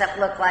forceps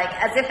looked like,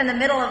 as if in the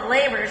middle of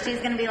labor she's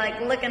going to be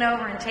looking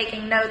over and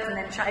taking notes and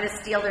then try to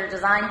steal their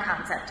design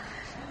concept.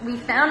 We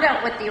found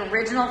out what the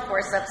original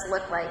forceps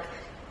looked like.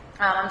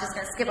 I'm just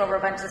going to skip over a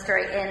bunch of the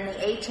story. In the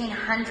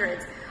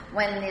 1800s,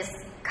 when this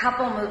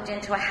couple moved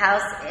into a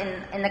house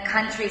in the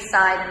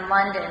countryside in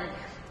London,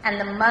 and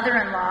the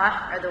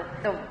mother-in-law, or the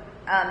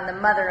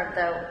mother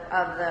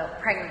of the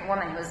pregnant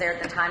woman who was there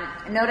at the time,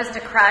 noticed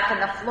a crack in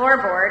the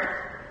floorboard.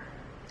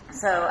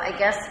 So I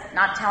guess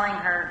not telling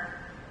her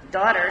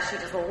daughter, she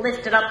just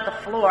lifted up the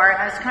floor.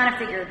 And I was trying to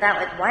figure that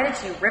out, why did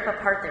she rip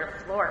apart their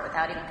floor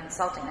without even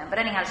consulting them? But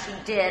anyhow, she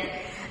did,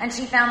 and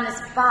she found this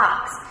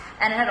box.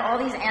 And it had all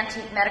these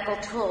antique medical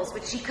tools,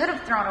 which she could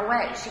have thrown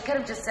away. She could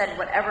have just said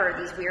whatever,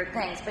 these weird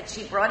things. But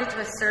she brought it to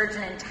a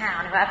surgeon in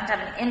town who happened to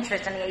have an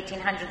interest in the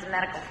 1800s of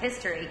medical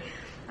history.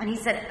 And he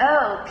said,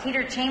 oh,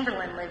 Peter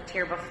Chamberlain lived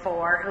here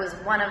before, who was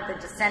one of the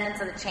descendants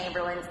of the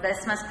Chamberlains.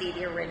 This must be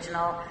the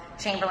original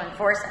Chamberlain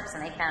forceps.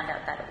 And they found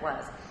out that it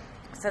was.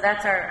 So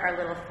that's our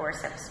little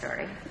forceps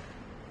story.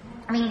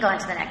 We can go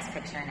into the next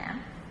picture now.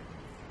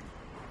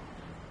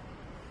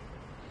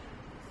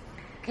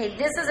 Okay,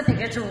 this is a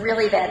picture. It's a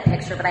really bad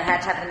picture, but I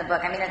had to have it in the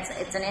book.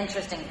 It's an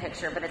interesting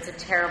picture, but it's a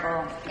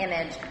terrible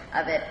image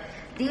of it.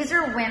 These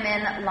are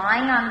women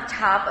lying on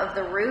top of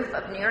the roof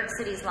of New York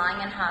City's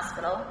Lying-in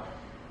Hospital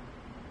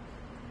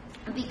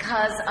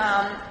because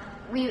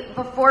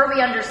before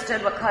we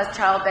understood what caused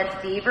childbed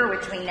fever,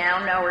 which we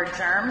now know are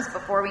germs,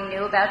 before we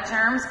knew about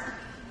germs,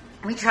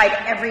 we tried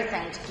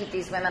everything to keep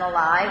these women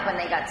alive when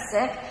they got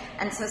sick.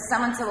 And so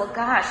someone said, well,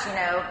 gosh,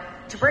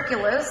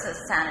 tuberculosis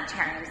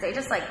sanitariums, they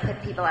just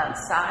put people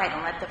outside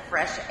and let the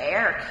fresh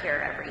air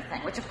cure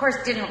everything, which of course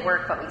didn't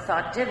work, but we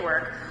thought did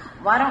work.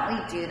 Why don't we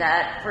do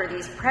that for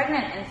these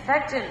pregnant,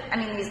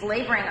 these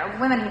laboring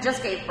women who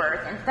just gave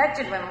birth,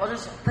 infected women, we'll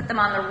just put them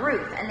on the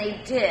roof. And they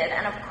did.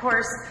 And of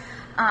course,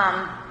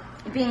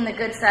 being the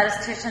good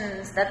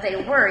statisticians that they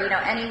were,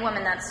 any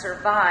woman that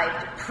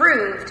survived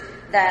proved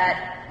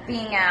that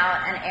being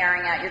out and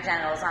airing out your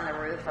genitals on the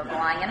roof of a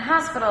lying-in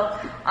hospital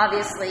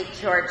obviously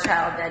cured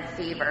childbed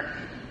fever.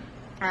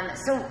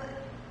 So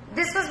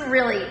this was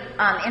really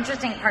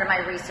interesting part of my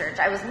research.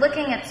 I was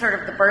looking at sort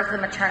of the birth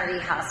and maternity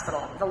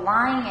hospital. The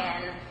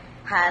lying-in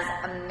has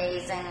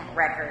amazing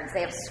records.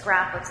 They have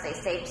scrapbooks. They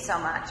saved so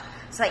much.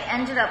 So I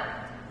ended up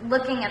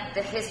looking at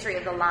the history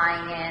of the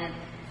lying-in.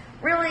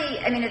 Really,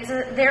 I mean, it's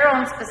their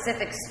own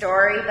specific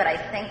story, but I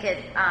think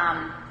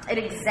it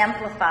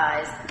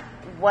exemplifies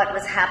what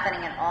was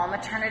happening in all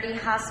maternity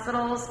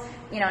hospitals,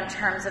 in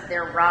terms of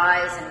their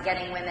rise and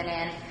getting women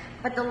in.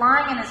 But the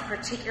lying-in is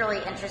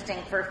particularly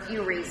interesting for a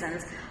few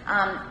reasons.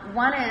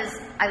 One is,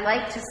 I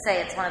like to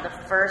say it's one of the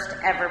first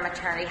ever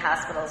maternity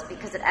hospitals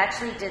because it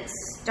actually did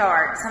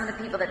start, some of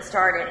the people that it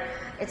started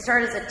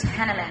as a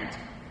tenement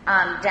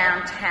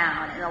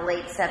downtown in the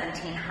late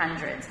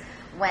 1700s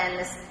when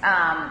this,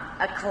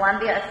 a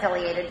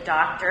Columbia-affiliated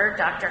doctor,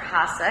 Dr.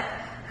 Hasek,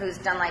 who's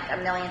done like a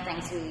million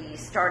things. He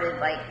started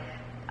like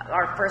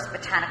our first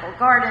botanical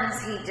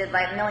gardens. He did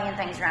like a million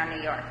things around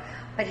New York.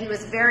 But he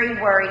was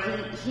very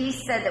worried. He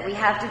said that we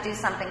have to do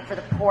something for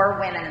the poor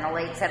women in the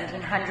late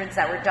 1700s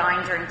that were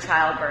dying during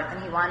childbirth,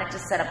 and he wanted to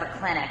set up a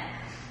clinic.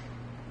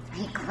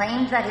 He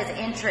claimed that his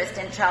interest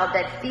in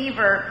childbed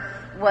fever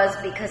was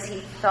because he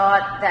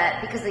thought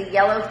that, because of the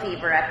yellow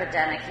fever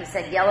epidemic, he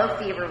said yellow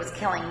fever was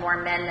killing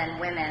more men than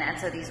women, and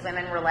so these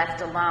women were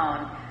left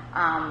alone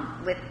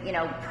with,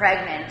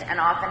 pregnant, and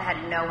often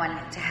had no one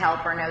to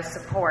help or no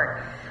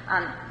support.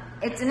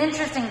 It's an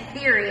interesting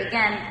theory.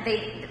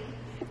 Again,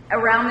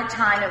 around the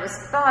time it was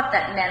thought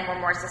that men were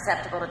more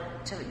susceptible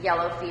to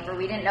yellow fever.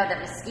 We didn't know that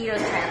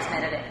mosquitoes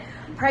transmitted it.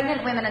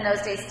 Pregnant women in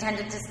those days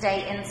tended to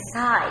stay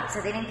inside,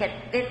 so they didn't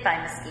get bit by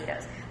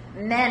mosquitoes.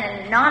 Men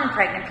and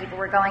non-pregnant people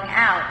were going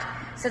out,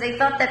 so they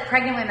thought that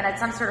pregnant women had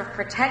some sort of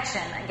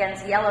protection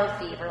against yellow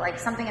fever, like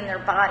something in their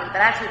body, but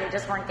actually they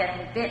just weren't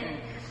getting bitten.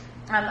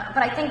 But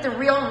I think the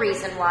real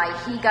reason why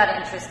he got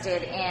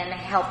interested in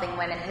helping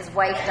women, his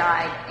wife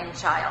died in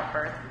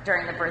childbirth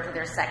during the birth of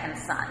their second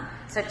son.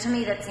 So to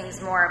me that seems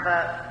more of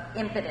a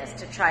impetus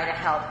to try to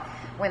help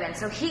women.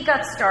 So he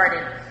got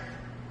started,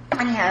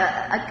 and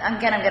I'm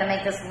going to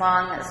make this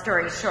long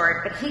story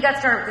short, but he got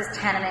started with this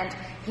tenement.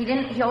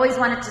 He always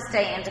wanted to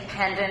stay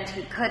independent.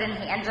 He couldn't.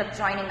 He ended up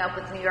joining up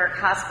with New York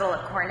Hospital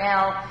at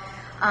Cornell.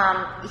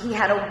 He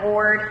had a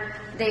ward.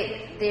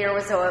 There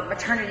was a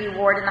maternity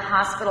ward in the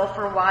hospital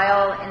for a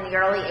while in the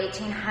early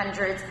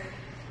 1800s.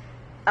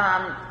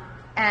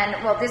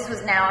 This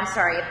was now,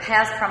 it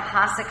passed from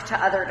Hasek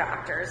to other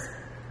doctors.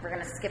 We're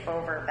going to skip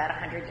over about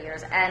 100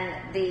 years.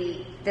 And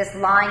this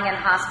lying-in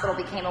hospital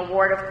became a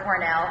ward of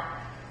Cornell.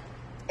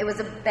 It was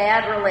a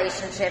bad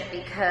relationship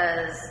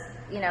because,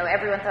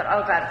 everyone thought,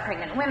 oh God,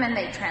 pregnant women,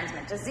 they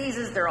transmit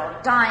diseases, they're all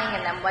dying,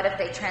 and then what if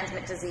they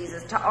transmit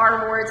diseases to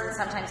our wards? And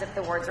sometimes if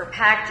the wards were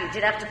packed, you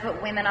did have to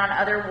put women on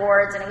other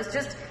wards, and it was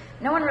just,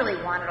 no one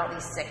really wanted all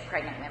these sick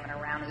pregnant women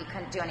around that you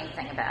couldn't do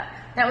anything about.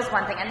 That was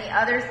one thing. And the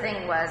other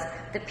thing was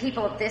the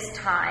people at this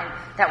time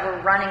that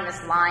were running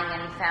this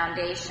lying-in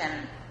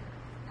foundation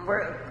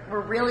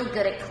were really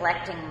good at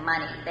collecting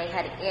money. They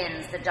had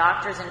inns. The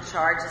doctors in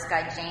charge, this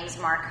guy James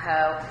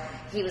Marcoux,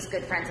 he was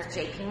good friends with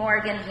J.P.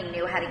 Morgan. He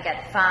knew how to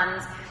get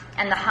funds.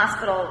 And the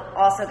hospital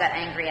also got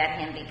angry at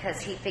him because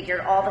he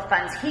figured all the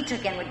funds he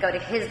took in would go to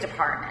his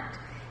department.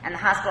 And the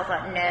hospital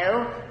thought,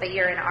 no, but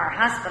you're in our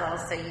hospital,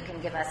 so you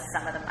can give us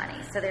some of the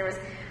money. So there was,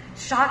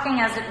 shocking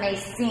as it may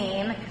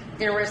seem,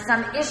 there were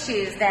some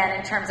issues then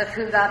in terms of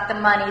who got the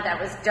money that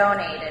was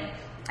donated.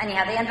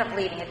 Anyhow, they ended up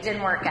leaving. It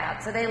didn't work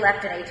out. So they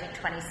left in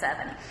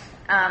 1827.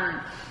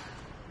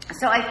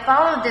 So I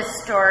followed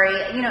this story.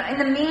 In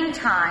the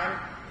meantime,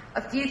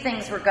 a few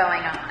things were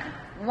going on.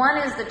 One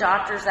is the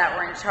doctors that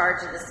were in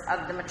charge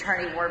of the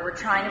maternity ward were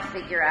trying to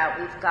figure out,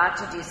 we've got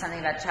to do something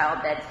about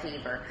childbed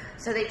fever.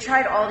 So they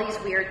tried all these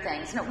weird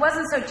things. And it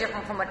wasn't so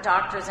different from what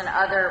doctors in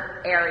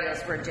other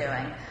areas were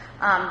doing.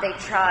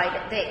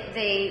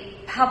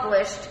 They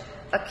published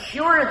a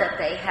cure that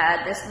they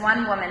had, this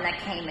one woman that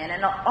came in,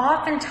 and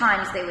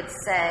oftentimes they would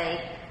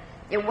say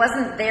it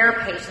wasn't their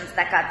patients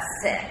that got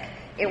sick.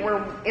 It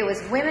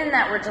was women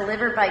that were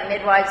delivered by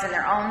midwives in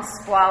their own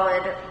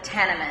squalid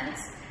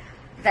tenements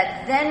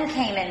that then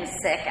came in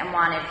sick and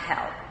wanted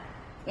help.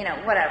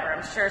 Whatever.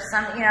 I'm sure it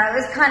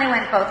was kind of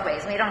went both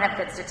ways. We don't have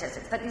good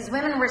statistics. But these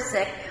women were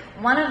sick.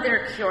 One of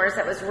their cures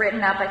that was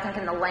written up, I think,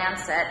 in the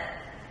Lancet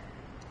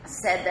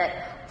said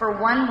that for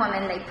one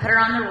woman, they put her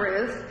on the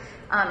roof.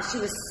 She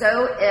was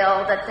so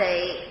ill that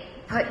they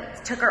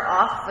took her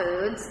off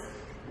foods.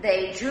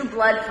 They drew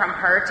blood from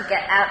her to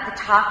get out the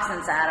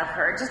toxins out of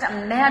her. Just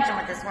imagine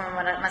what this woman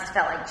must have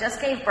felt like. Just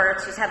gave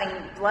birth. She's having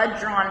blood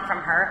drawn from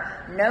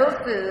her. No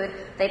food.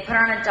 They put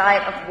her on a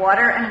diet of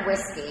water and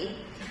whiskey.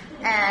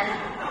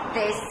 And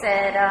they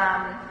said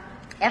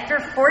after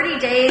 40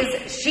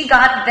 days, she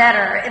got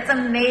better. It's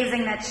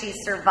amazing that she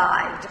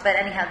survived. But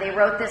anyhow, they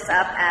wrote this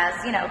up as,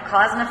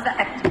 cause and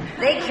effect.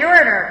 They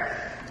cured her.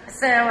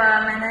 So,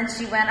 and then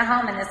she went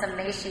home in this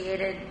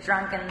emaciated,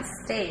 drunken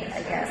state,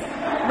 I guess.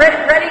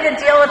 Ready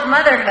to deal with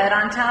motherhood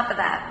on top of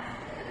that.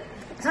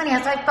 So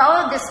anyhow, so I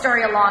followed this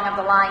story along of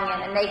the lying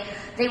in, and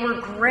they were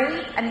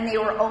great. I mean, they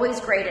were always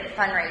great at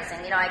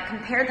fundraising. You know, I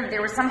compared them.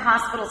 There were some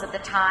hospitals at the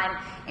time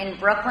in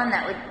Brooklyn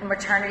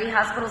maternity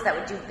hospitals that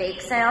would do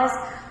bake sales.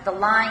 The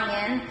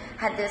lying in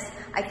had this.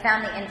 I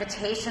found the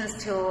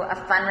invitations to a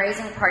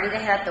fundraising party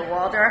they had at the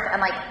Waldorf, and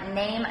like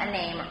name a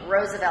name,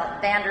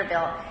 Roosevelt,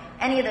 Vanderbilt,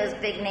 any of those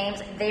big names,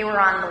 they were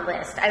on the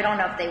list. I don't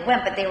know if they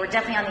went, but they were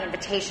definitely on the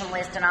invitation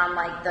list and on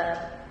like the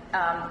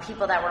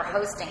people that were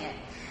hosting it.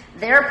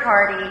 Their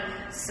party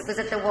was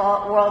at the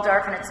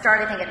Waldorf, and it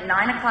started, I think, at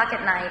 9 o'clock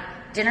at night,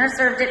 dinner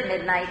served at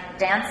midnight,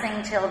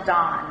 dancing till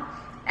dawn.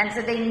 And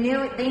so they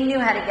knew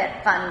how to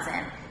get funds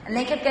in. And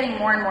they kept getting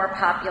more and more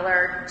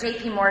popular.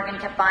 J.P. Morgan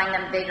kept buying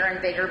them bigger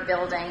and bigger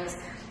buildings.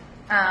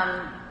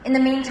 In the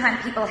meantime,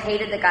 people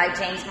hated the guy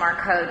James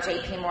Marceau,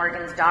 J.P.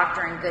 Morgan's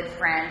doctor and good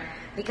friend,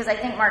 because I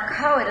think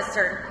Marceau, at a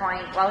certain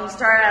point, while he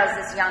started out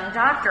as this young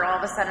doctor, all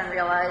of a sudden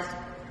realized,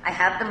 I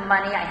have the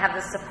money, I have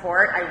the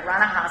support, I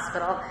run a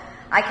hospital,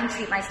 I can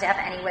treat my staff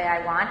any way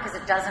I want because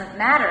it doesn't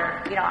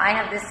matter. You know, I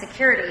have this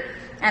security.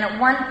 And at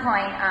one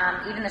point,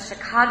 even the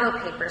Chicago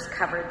papers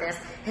covered this.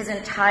 His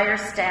entire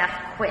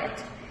staff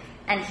quit.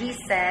 And he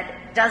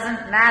said,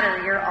 doesn't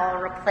matter, you're all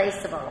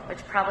replaceable,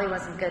 which probably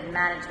wasn't good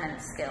management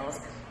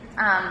skills.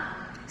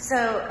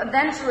 So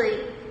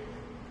eventually,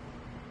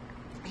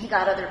 he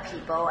got other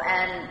people,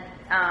 and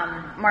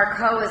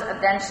Marceau was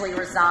eventually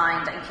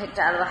resigned and kicked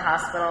out of the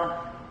hospital.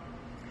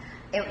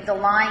 The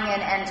lying in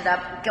ended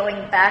up going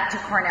back to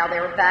Cornell. They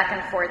were back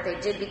and forth. They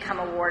did become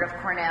a ward of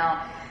Cornell.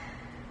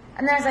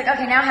 And then I was like,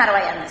 okay, now how do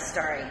I end this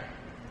story?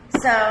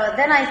 So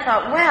then I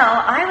thought,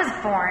 well, I was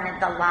born at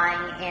the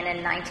lying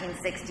in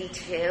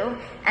 1962,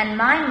 and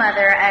my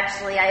mother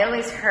actually, I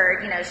always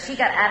heard, you know, she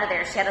got out of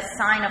there. She had to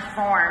sign a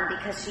form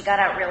because she got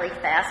out really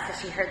fast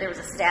because she heard there was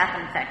a staph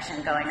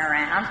infection going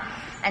around.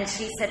 And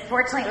she said,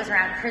 fortunately, it was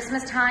around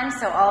Christmas time,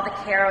 so all the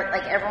care,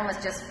 like everyone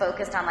was just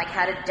focused on like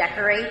how to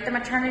decorate the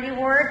maternity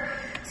ward.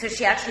 So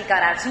she actually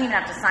got out. She didn't even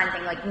have to sign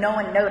anything. Like no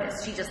one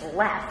noticed. She just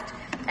left.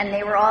 And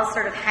they were all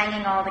sort of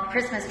hanging all the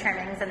Christmas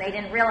trimmings, and they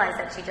didn't realize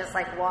that she just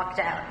like walked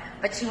out.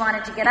 But she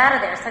wanted to get out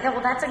of there. So I thought,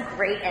 well, that's a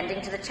great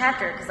ending to the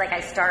chapter because like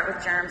I start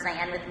with germs and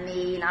I end with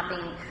me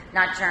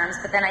not germs.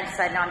 But then I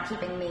decided, no, I'm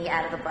keeping me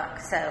out of the book.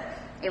 So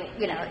it,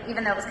 you know,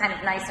 even though it was kind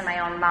of nice in my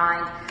own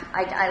mind,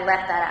 I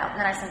left that out. And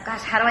then I said,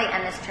 gosh, how do I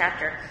end this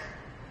chapter?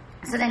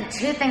 So then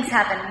two things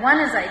happened. One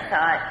is I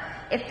thought,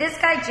 if this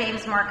guy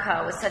James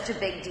Marceau was such a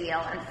big deal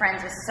and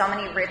friends with so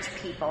many rich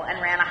people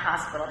and ran a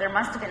hospital, there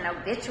must have been an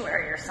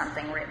obituary or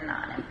something written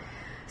on him.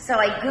 So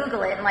I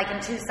Google it, and like in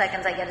 2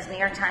 seconds I get his New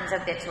York Times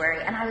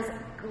obituary, and I was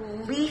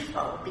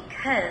gleeful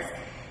because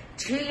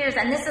 2 years,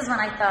 and this is when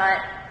I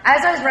thought,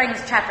 as I was writing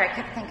this chapter, I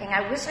kept thinking,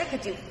 I wish I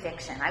could do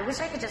fiction. I wish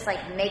I could just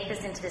like make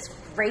this into this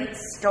great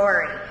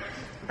story,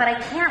 but I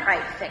can't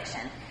write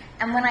fiction.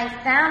 And when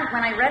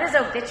I read his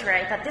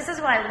obituary, I thought, this is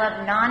why I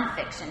love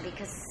nonfiction,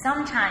 because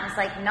sometimes,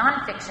 like,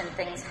 nonfiction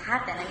things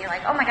happen, and you're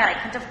like, oh my God, I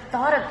couldn't have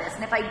thought of this.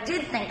 And if I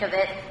did think of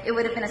it, it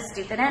would have been a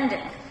stupid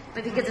ending.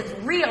 But because it's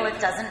real, it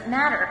doesn't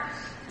matter.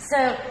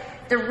 So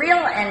the real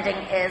ending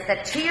is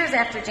that 2 years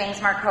after James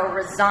Marceau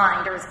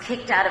resigned or was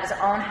kicked out of his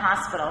own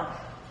hospital,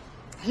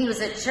 he was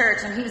at church,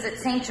 and he was at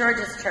St.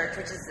 George's Church,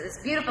 which is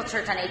this beautiful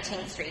church on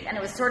 18th Street, and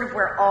it was sort of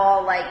where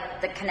all, like,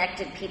 the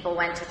connected people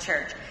went to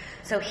church.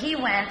 So he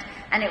went,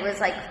 and it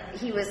was like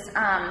he was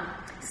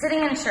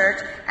sitting in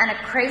church, and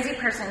a crazy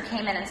person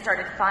came in and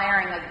started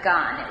firing a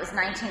gun. It was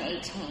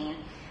 1918,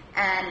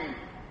 and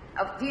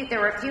there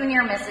were a few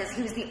near misses.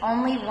 He was the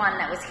only one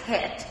that was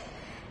hit,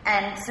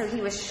 and so he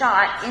was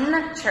shot in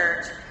the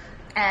church.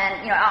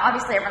 And, you know,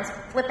 obviously everyone's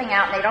flipping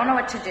out, and they don't know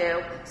what to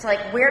do. So,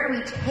 like, where do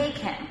we take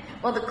him?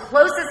 Well, the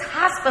closest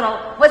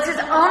hospital was his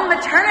own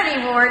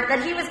maternity ward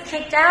that he was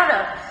kicked out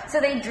of. So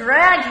they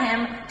dragged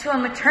him to a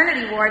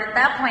maternity ward. At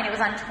that point, it was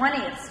on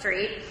 20th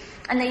Street.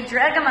 And they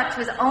dragged him up to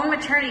his own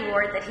maternity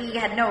ward that he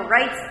had no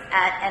rights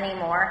at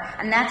anymore.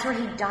 And that's where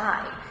he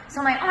died.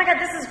 So I'm like, oh my God,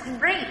 this is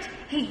great.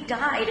 He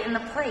died in the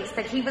place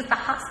that he was the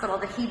hospital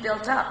that he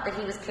built up, that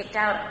he was kicked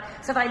out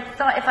of. So I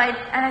thought,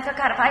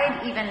 God, if I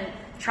had even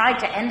tried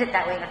to end it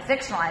that way in a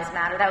fictionalized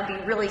matter, that would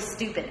be really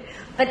stupid.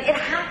 But it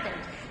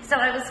happened. So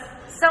I was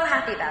so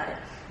happy about it.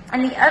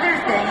 And the other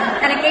thing,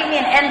 and it gave me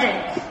an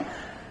ending.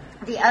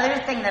 The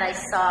other thing that I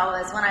saw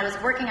was when I was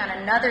working on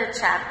another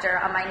chapter,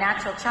 on my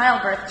natural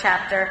childbirth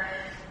chapter,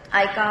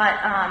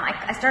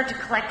 I started to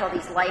collect all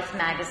these Life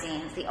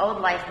magazines. The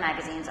old Life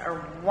magazines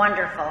are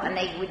wonderful, and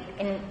they would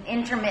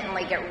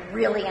intermittently get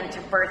really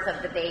into birth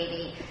of the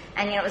baby.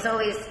 And, you know, it was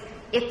always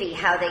iffy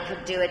how they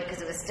could do it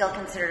because it was still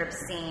considered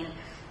obscene.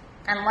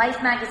 And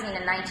Life magazine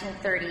in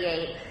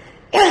 1938,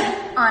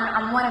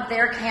 on one of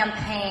their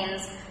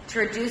campaigns to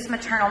reduce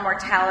maternal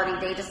mortality,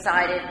 they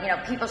decided, you know,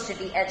 people should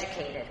be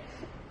educated.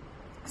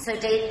 So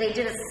they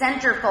did a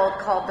centerfold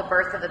called The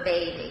Birth of a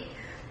Baby.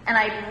 And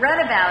I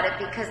read about it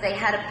because they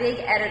had a big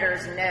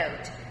editor's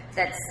note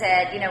that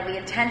said, you know, we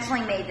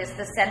intentionally made this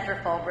the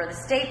centerfold where the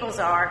staples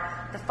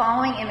are. The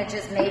following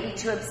images may be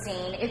too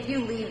obscene. If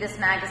you leave this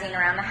magazine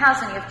around the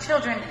house and you have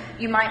children,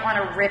 you might want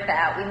to rip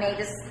out. We made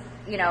this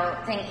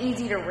thing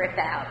easy to rip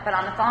out. But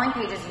on the following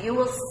pages, you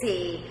will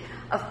see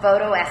a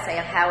photo essay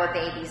of how a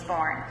baby's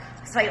born.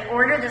 So I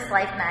ordered this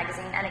Life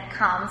magazine, and it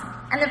comes,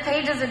 and the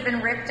pages had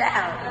been ripped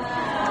out.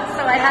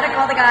 So I had to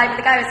call the guy, but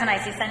the guy was so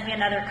nice. He sent me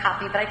another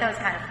copy, but I thought it was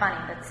kind of funny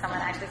that someone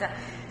actually said.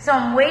 So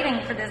I'm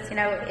waiting for this,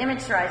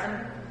 image to rise.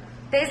 And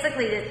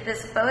basically,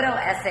 this photo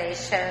essay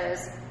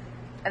shows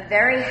a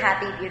very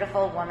happy,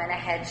 beautiful woman, a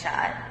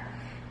headshot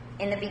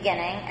in the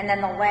beginning, and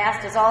then the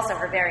last is also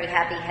her very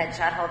happy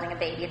headshot holding a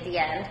baby at the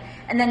end.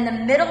 And then the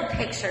middle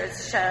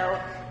pictures show,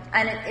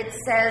 and it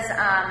says,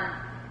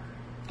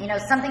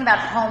 something about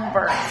home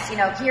births.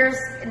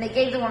 And they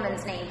gave the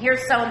woman's name.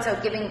 Here's so-and-so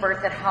giving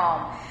birth at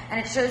home. And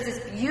it shows this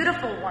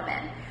beautiful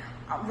woman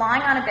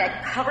lying on a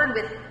bed covered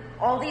with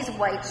all these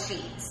white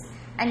sheets.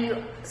 And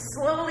you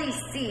slowly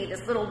see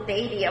this little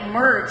baby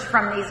emerge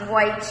from these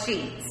white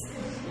sheets.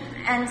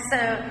 And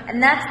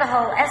that's the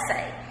whole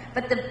essay.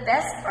 But the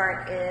best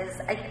part is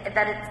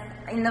that it's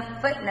in the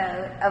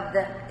footnote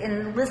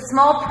in the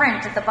small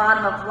print at the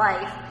bottom of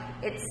Life,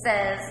 it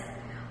says,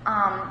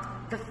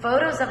 the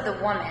photos of the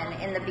woman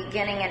in the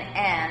beginning and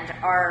end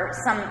are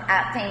some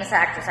famous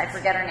actress, I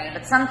forget her name,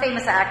 but some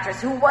famous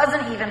actress who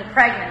wasn't even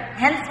pregnant,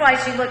 hence why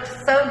she looked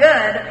so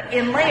good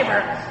in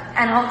labor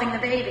and holding the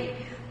baby.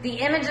 The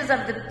images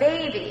of the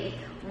baby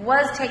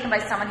was taken by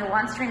someone who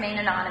wants to remain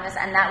anonymous,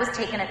 and that was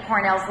taken at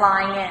Cornell's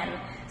lying in.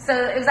 So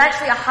it was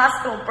actually a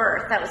hospital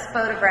birth that was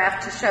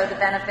photographed to show the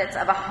benefits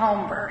of a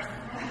home birth.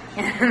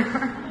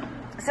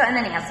 So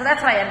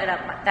that's why I ended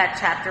up that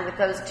chapter with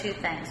those two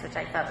things, which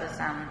I thought was,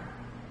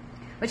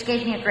 which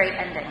gave me a great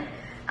ending.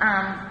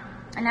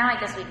 And now I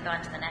guess we can go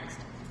on to the next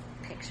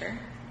picture.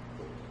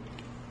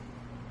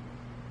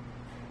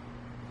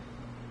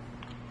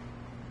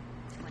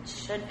 Which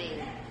should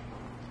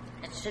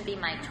be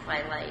my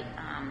Twilight.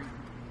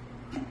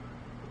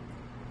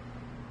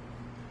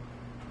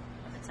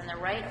 If it's in the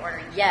right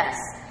order, yes.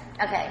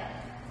 Okay.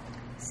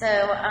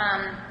 So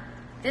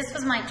this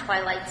was my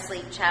Twilight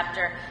Sleep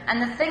chapter,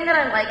 and the thing that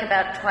I like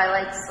about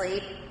Twilight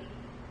Sleep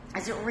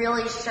is it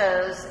really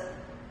shows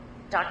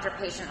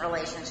doctor-patient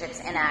relationships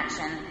in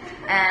action,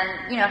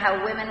 and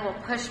how women will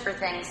push for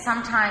things.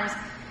 Sometimes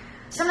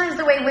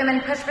the way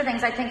women push for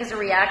things, I think, is a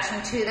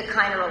reaction to the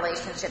kind of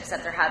relationships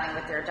that they're having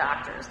with their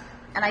doctors.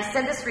 And I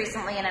said this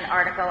recently in an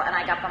article, and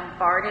I got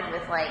bombarded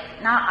with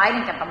I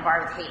didn't get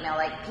bombarded with hate mail,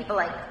 people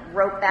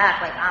wrote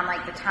back on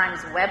the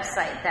Times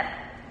website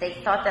that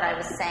they thought that I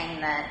was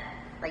saying that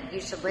you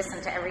should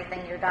listen to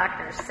everything your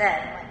doctor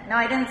said. No,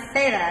 I didn't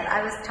say that.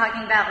 I was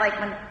talking about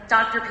when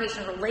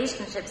doctor-patient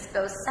relationships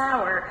go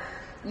sour,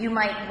 you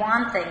might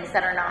want things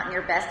that are not in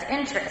your best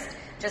interest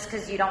just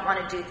because you don't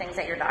want to do things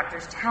that your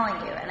doctor's telling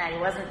you. And I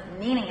wasn't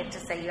meaning it to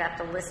say you have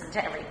to listen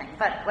to everything,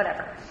 but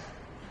whatever.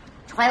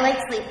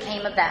 Twilight Sleep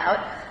came about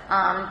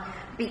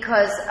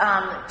because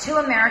two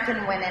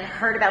American women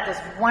heard about this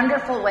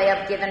wonderful way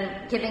of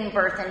giving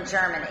birth in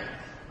Germany.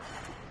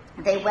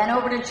 They went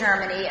over to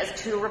Germany as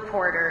two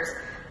reporters,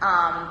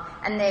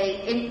 and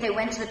they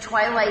went to the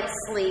Twilight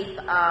Sleep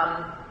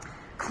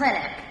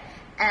clinic,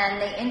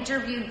 and they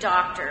interviewed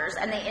doctors,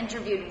 and they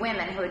interviewed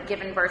women who had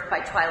given birth by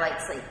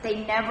Twilight Sleep.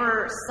 They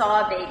never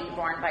saw a baby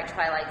born by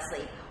Twilight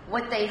Sleep.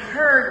 What they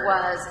heard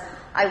was,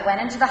 I went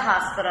into the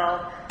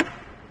hospital,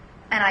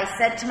 and I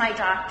said to my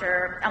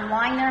doctor, I'm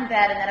lying there in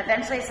bed, and then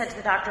eventually I said to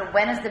the doctor,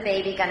 when is the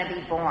baby going to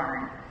be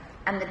born?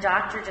 And the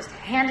doctor just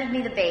handed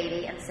me the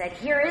baby and said,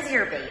 here is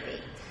your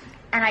baby.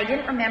 And I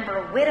didn't remember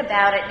a whit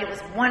about it. It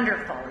was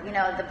wonderful.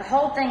 The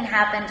whole thing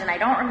happened, and I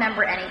don't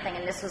remember anything,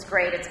 and this was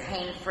great. It's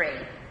pain-free.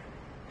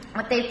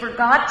 What they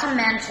forgot to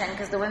mention,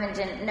 because the women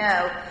didn't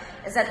know,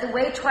 is that the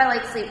way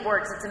Twilight Sleep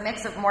works, it's a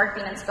mix of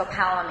morphine and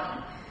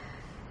scopolamine.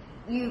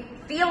 You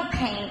feel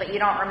pain, but you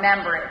don't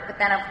remember it. But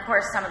then, of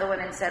course, some of the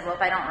women said, well,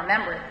 if I don't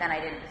remember it, then I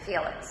didn't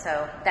feel it.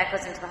 So that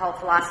goes into the whole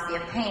philosophy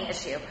of pain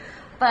issue.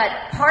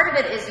 But part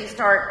of it is you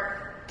start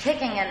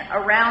kicking it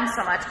around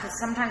so much, because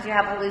sometimes you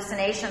have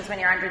hallucinations when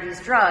you're under these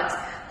drugs,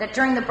 that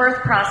during the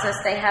birth process,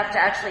 they have to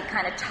actually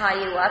kind of tie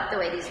you up the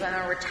way these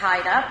women were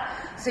tied up,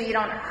 so you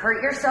don't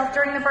hurt yourself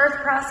during the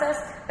birth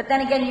process. But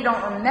then again, you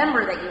don't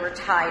remember that you were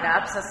tied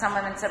up. So some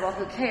women said, well,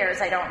 who cares?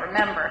 I don't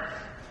remember.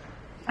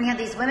 And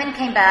these women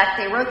came back,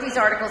 they wrote these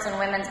articles in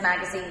women's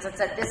magazines that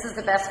said this is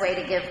the best way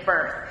to give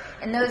birth.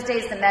 In those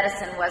days, the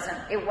medicine wasn't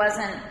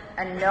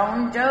a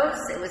known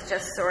dose, it was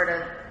just sort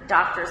of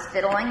doctors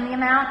fiddling the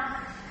amount.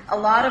 A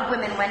lot of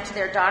women went to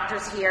their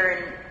doctors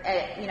here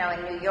in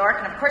New York,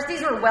 and of course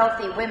these were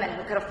wealthy women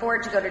who could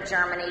afford to go to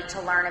Germany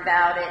to learn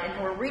about it, and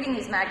who were reading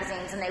these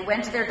magazines, and they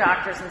went to their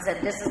doctors and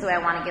said, this is the way I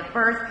want to give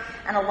birth.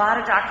 And a lot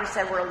of doctors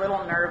said, we're a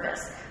little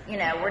nervous. We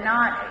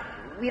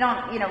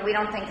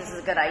don't think this is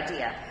a good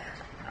idea.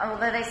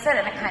 Although they said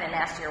it in a kind of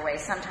nastier way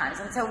sometimes.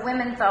 And so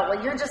women thought,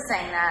 well, you're just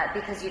saying that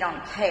because you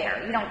don't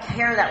care. You don't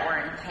care that we're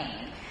in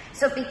pain.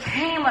 So it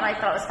became what I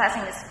thought was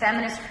fascinating, this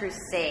feminist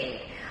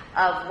crusade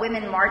of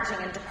women marching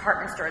in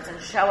department stores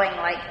and showing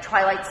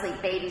Twilight Sleep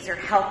babies are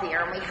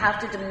healthier, and we have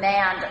to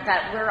demand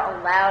that we're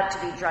allowed to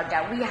be drugged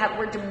out.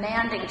 We're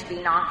demanding to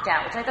be knocked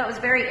out, which I thought was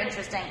very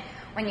interesting.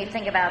 when you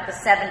think about the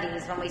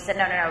 70s when we said,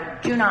 no,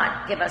 do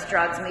not give us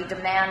drugs and we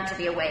demand to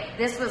be awake.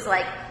 This was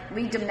like,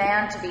 we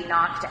demand to be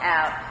knocked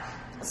out.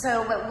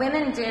 So what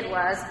women did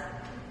was,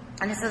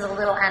 and this is a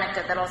little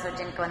anecdote that also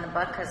didn't go in the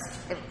book because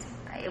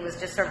it was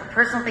just sort of a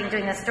personal thing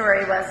doing this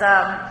story, was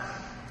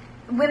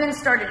women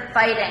started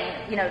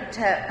fighting,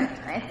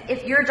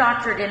 if your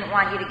doctor didn't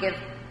want you to give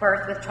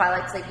birth with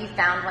twilight sleep, you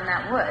found one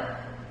that would.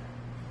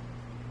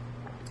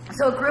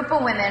 So a group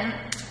of women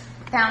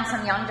found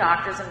some young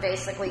doctors and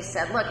basically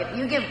said, look, if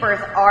you give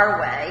birth our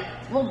way,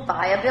 we'll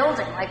buy a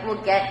building, like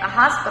we'll get a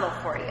hospital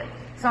for you.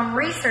 So I'm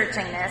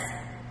researching this,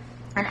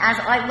 and as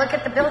I look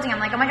at the building, I'm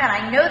like, oh my God,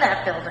 I know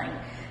that building.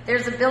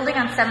 There's a building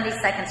on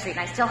 72nd Street, and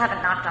I still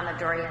haven't knocked on the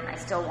door yet, and I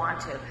still want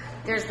to.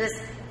 There's this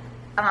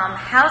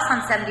house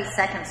on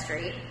 72nd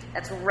Street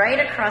that's right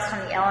across from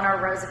the Eleanor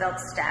Roosevelt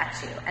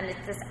statue, and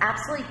it's this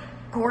absolutely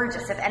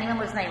gorgeous, if anyone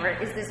lives in the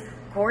neighborhood, is this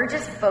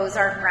gorgeous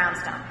Beaux-Arts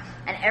brownstone.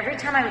 And every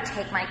time I would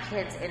take my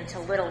kids into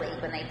Little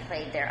League when they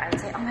played there, I would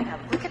say, oh my God,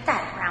 look at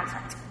that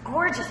brownstone. It's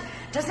gorgeous.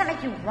 Doesn't it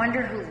make you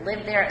wonder who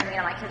lived there? And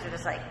my kids were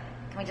just like,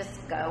 can we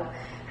just go?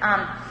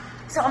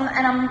 So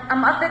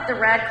I'm up at the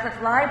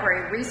Radcliffe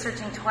Library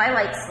researching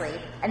twilight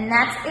sleep, and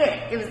that's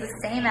it. It was the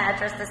same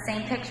address, the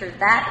same picture.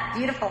 That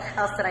beautiful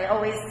house that I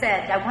always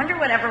said, I wonder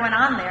whatever went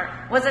on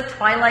there, was a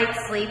twilight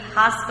sleep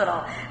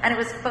hospital. And it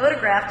was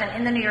photographed and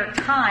in the New York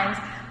Times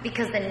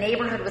because the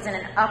neighborhood was in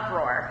an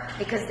uproar,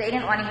 because they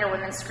didn't want to hear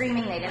women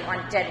screaming, they didn't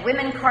want dead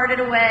women carted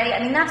away.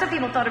 I mean, that's what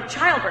people thought of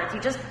childbirth.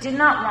 You just did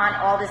not want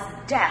all this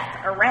death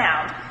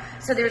around.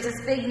 So there was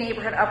this big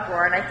neighborhood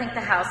uproar, and I think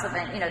the house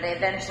event, they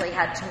eventually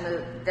had to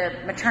move, the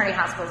maternity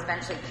hospital was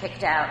eventually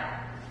kicked out.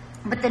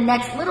 But the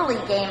next Little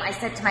League game, I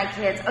said to my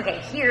kids, okay,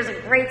 here's a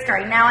great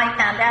story. Now I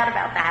found out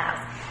about the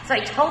house. So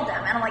I told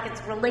them, and I'm like,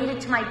 it's related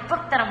to my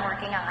book that I'm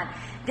working on.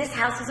 This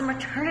house was a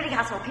maternity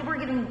hospital. People were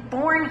getting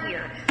born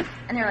here.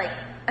 And they're like,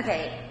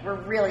 okay,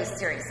 we're really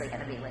seriously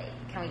going to be late.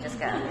 Can we just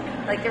go?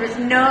 Like, there was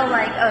no,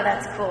 oh,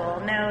 that's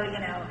cool. No,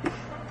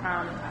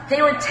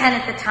 they were 10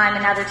 at the time,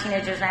 and now they're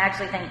teenagers, and I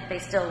actually think they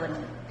still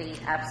wouldn't be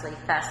absolutely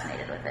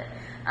fascinated with it.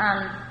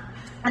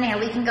 Anyhow,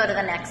 we can go to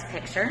the next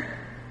picture.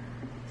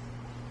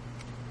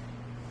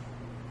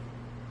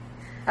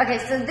 Okay,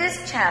 so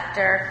this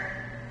chapter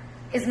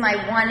is my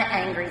one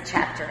angry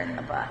chapter in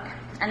the book.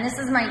 And this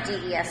is my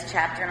DES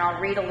chapter, and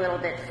I'll read a little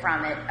bit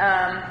from it.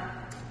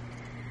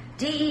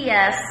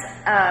 DES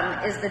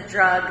is the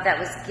drug that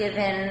was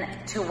given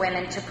to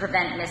women to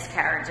prevent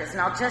miscarriages.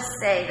 And I'll just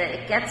say that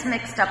it gets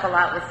mixed up a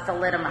lot with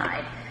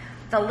thalidomide.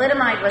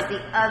 Thalidomide was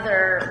the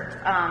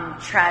other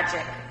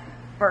tragic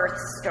birth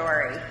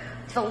story.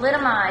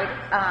 Thalidomide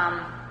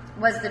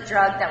was the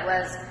drug that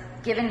was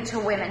given to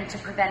women to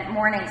prevent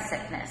morning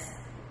sickness.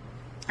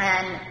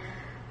 And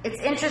it's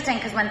interesting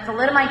because when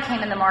thalidomide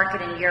came in the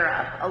market in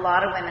Europe, a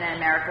lot of women in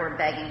America were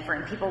begging for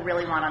it, and people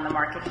really want on the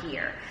market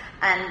here.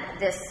 And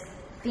this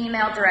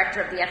female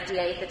director of the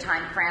FDA at the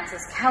time,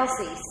 Frances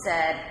Kelsey,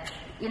 said,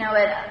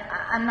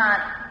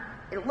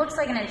 it looks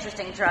like an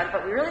interesting drug,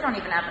 but we really don't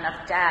even have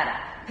enough data.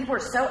 People were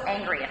so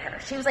angry at her.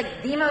 She was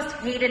like the most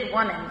hated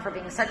woman for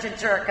being such a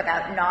jerk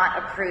about not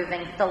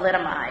approving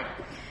thalidomide.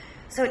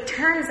 So it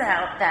turns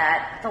out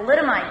that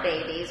thalidomide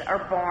babies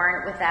are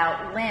born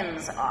without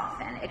limbs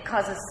often. It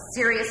causes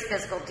serious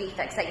physical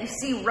defects that you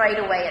see right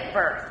away at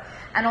birth.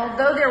 And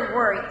although there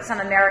were some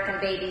American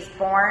babies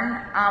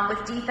born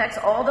with defects,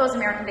 all those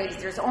American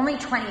babies, there's only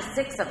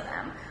 26 of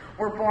them,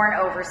 were born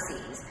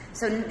overseas.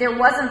 So there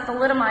wasn't,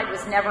 thalidomide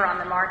was never on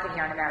the market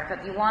here in America.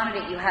 If you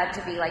wanted it, you had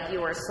to be like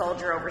you were a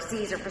soldier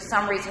overseas, or for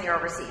some reason you're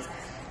overseas.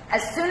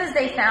 As soon as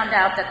they found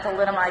out that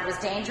thalidomide was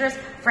dangerous,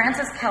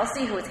 Frances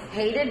Kelsey, who was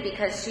hated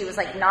because she was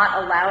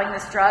not allowing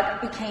this drug,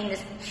 became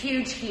this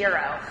huge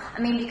hero. I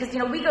mean, because,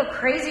 we go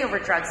crazy over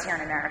drugs here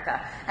in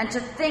America. And to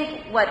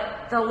think what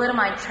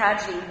thalidomide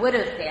tragedy would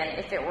have been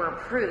if it were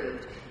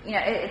approved,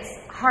 it's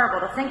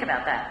horrible to think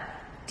about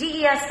that.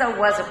 DES, though,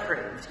 was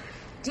approved.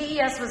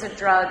 DES was a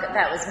drug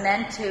that was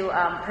meant to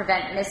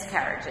prevent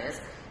miscarriages.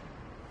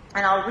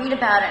 And I'll read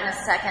about it in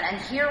a second. And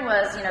here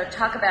was,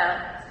 talk about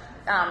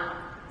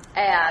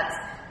ads.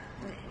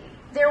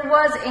 There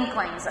was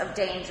inklings of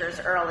dangers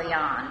early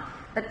on,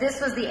 but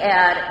this was the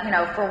ad,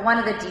 for one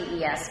of the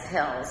DES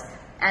pills,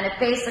 and it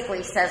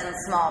basically says in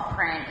small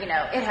print,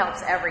 it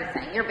helps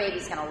everything. Your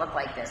baby's going to look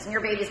like this, and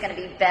your baby's going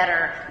to be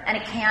better, and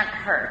it can't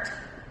hurt.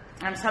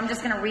 So I'm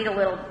just going to read a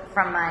little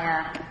from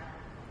my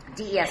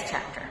DES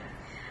chapter.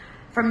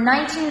 From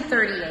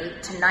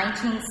 1938 to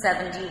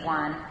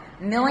 1971,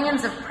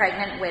 millions of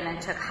pregnant women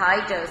took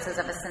high doses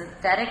of a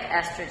synthetic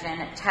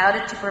estrogen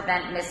touted to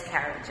prevent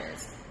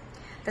miscarriages.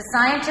 The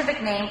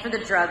scientific name for the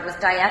drug was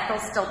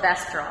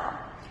diethylstilbestrol.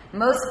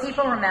 Most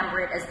people remember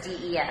it as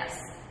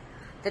DES.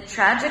 The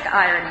tragic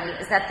irony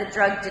is that the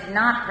drug did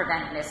not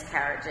prevent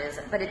miscarriages,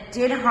 but it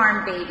did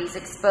harm babies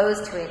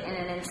exposed to it in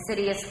an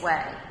insidious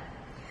way.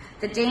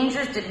 The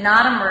dangers did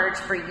not emerge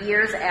for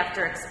years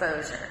after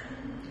exposure.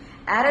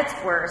 At its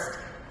worst,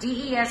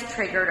 DES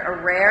triggered a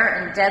rare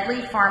and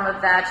deadly form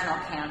of vaginal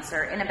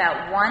cancer in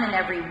about 1 in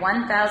every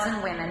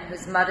 1,000 women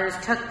whose mothers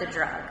took the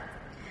drug.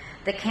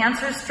 The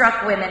cancer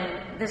struck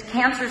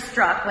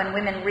when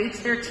women reach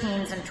their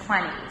teens and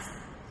 20s.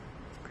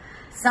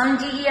 Some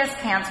DES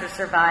cancer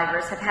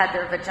survivors have had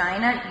their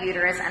vagina,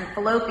 uterus, and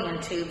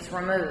fallopian tubes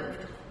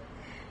removed.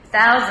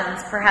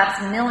 Thousands,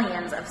 perhaps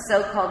millions, of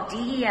so-called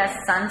DES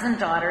sons and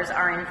daughters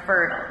are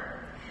infertile.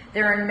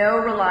 There are no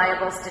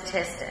reliable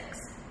statistics.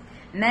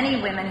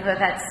 Many women who have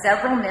had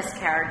several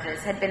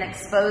miscarriages had been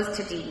exposed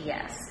to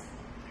DES.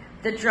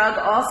 The drug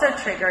also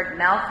triggered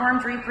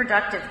malformed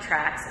reproductive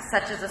tracts,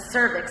 such as a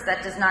cervix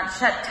that does not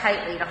shut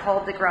tightly to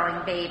hold the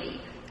growing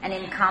baby, an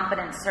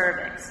incompetent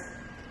cervix.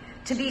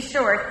 To be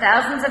sure,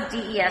 thousands of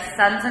DES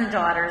sons and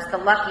daughters, the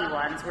lucky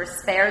ones, were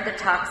spared the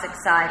toxic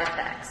side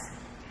effects.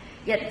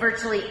 Yet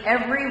virtually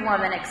every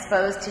woman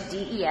exposed to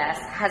DES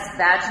has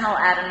vaginal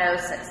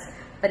adenosis,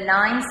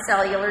 benign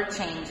cellular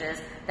changes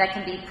that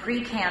can be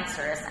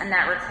precancerous and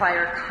that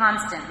require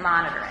constant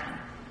monitoring.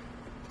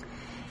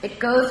 It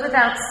goes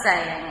without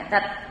saying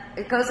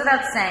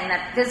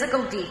that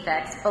physical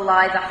defects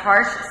belie the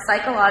harsh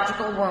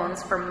psychological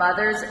wounds for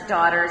mothers,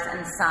 daughters,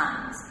 and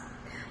sons.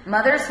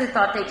 Mothers who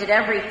thought they did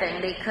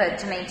everything they could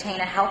to maintain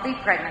a healthy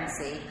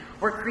pregnancy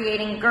were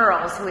creating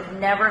girls who would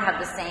never have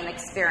the same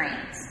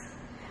experience.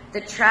 The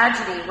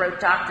tragedy,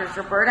 wrote doctors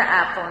Roberta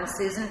Apfel and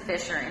Susan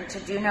Fisher in To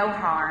Do No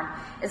Harm,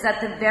 is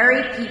that the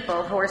very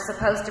people who are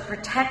supposed to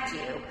protect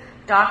you,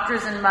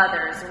 doctors and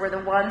mothers, were the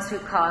ones who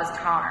caused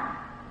harm.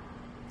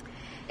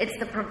 It's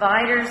the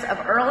providers of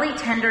early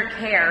tender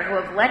care who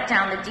have let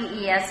down the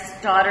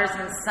DES daughters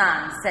and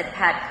sons, said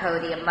Pat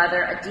Cody,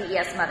 a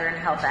DES mother and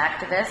health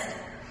activist.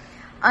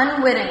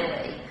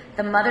 Unwittingly,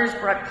 the mothers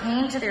brought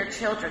pain to their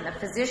children, the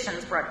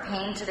physicians brought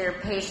pain to their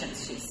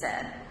patients, she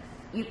said.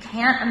 You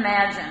can't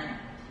imagine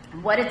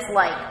what it's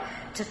like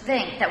to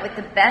think that with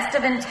the best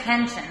of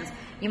intentions,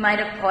 you might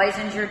have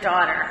poisoned your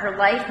daughter. Her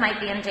life might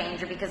be in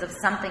danger because of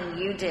something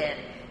you did.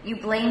 You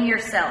blame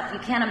yourself. You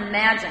can't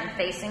imagine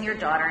facing your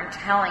daughter and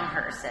telling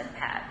her, said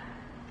Pat.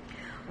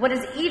 What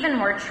is even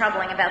more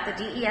troubling about the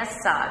DES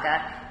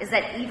saga is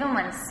that even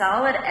when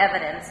solid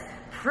evidence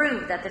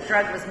proved that the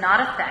drug was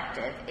not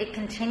effective, it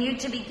continued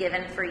to be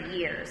given for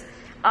years.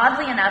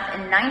 Oddly enough,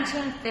 in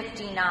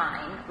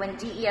 1959, when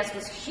DES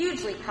was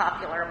hugely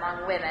popular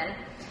among women,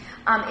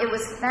 it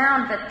was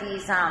found that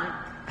these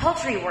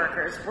poultry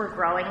workers were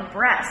growing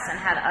breasts and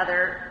had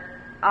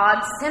other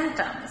odd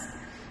symptoms.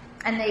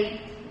 And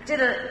they did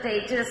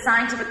a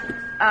scientific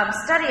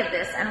study of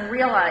this and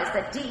realized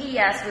that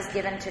DES was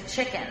given to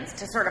chickens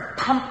to sort of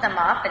pump them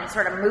up and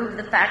sort of move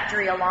the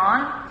factory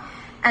along.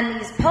 And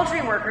these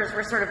poultry workers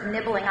were sort of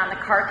nibbling on the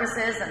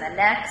carcasses and the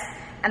necks.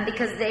 And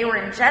because they were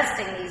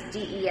ingesting these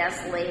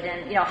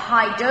DES-laden,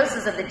 high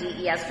doses of the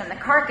DES from the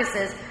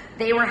carcasses,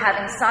 they were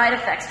having side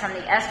effects from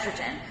the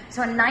estrogen.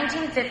 So in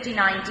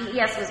 1959,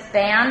 DES was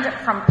banned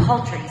from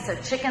poultry, so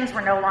chickens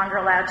were no longer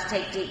allowed to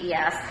take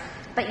DES,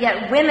 but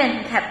yet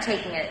women kept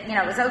taking it.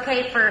 It was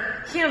okay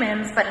for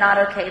humans, but not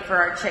okay for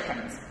our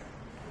chickens.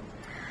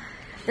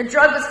 The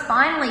drug was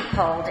finally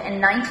pulled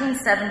in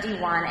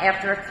 1971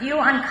 after a few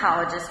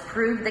oncologists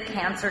proved the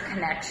cancer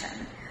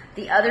connection.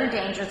 The other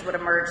dangers would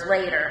emerge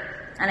later.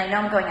 And I know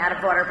I'm going out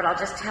of order, but I'll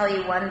just tell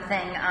you one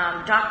thing.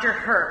 Dr.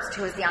 Herbst,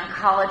 who was the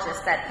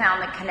oncologist that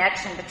found the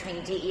connection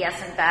between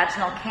DES and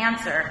vaginal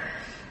cancer,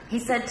 he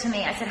said to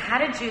me, I said, how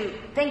did you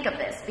think of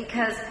this?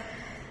 Because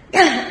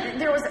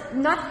there was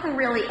nothing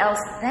really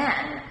else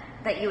then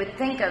that you would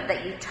think of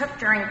that you took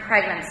during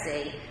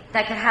pregnancy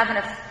that could have an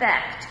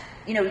effect,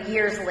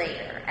 years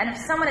later. And if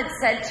someone had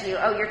said to you,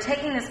 oh, you're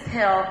taking this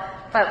pill,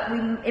 but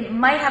it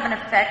might have an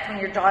effect when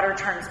your daughter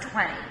turns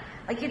 20.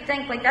 You'd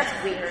think,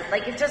 that's weird.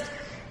 It just...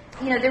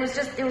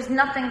 there was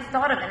nothing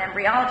thought of in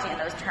embryology in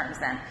those terms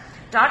then.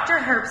 Dr.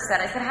 Herbst said,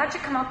 I said, how'd you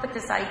come up with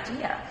this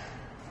idea?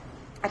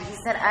 And he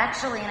said,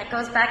 actually, and it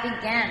goes back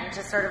again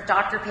to sort of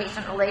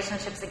doctor-patient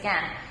relationships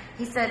again.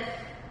 He said,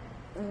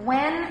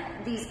 when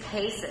these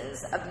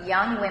cases of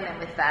young women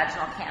with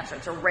vaginal cancer,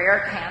 it's a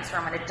rare cancer,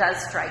 and when it does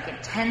strike,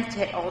 it tends to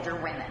hit older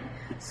women.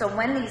 So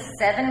when these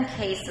 7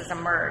 cases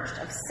emerged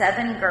of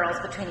 7 girls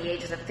between the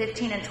ages of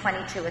 15 and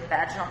 22 with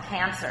vaginal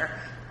cancer,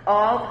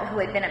 all who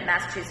had been at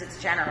Massachusetts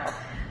General,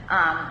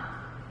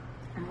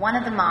 one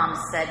of the moms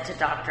said to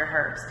Dr.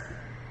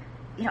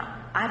 Herbst,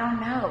 I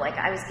don't know,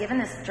 I was given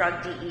this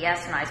drug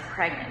DES when I was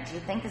pregnant. Do you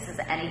think this has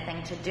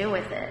anything to do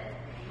with it?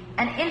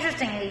 And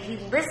interestingly, he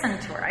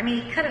listened to her. I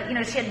mean, he could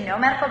have, she had no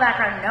medical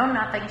background, no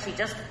nothing. She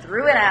just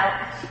threw it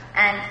out.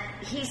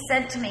 And he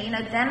said to me,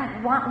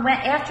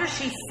 after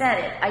she said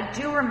it, I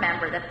do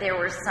remember that there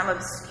were some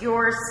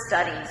obscure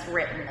studies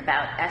written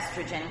about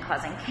estrogen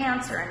causing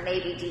cancer and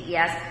maybe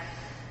DES.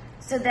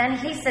 So then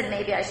he said,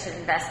 maybe I should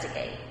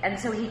investigate. And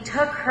so he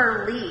took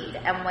her lead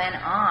and went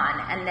on,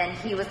 and then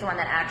he was the one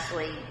that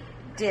actually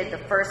did the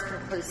first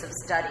conclusive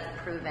study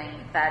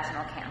proving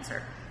vaginal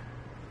cancer.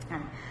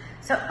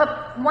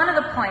 But one of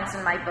the points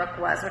in my book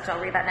was, which I'll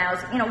read about now,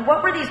 is,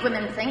 what were these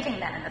women thinking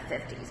then in the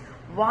 50s?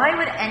 Why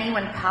would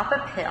anyone pop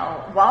a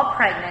pill while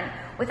pregnant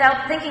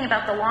without thinking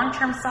about the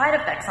long-term side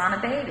effects on a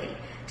baby?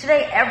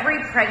 Today,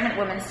 every pregnant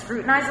woman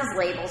scrutinizes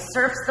labels,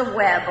 surfs the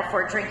web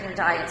before drinking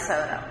diet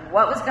soda.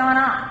 What was going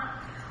on?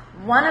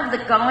 One of the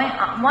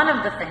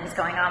things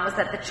going on was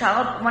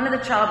that one of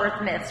the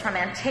childbirth myths from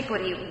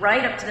antiquity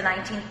right up to the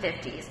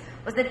 1950s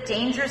was that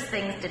dangerous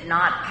things did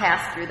not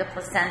pass through the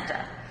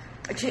placenta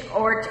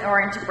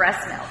or into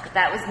breast milk.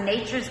 That was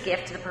nature's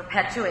gift to the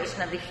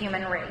perpetuation of the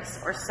human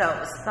race, or so it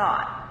was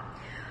thought.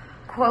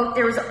 Quote,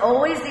 there was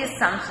always the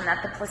assumption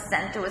that the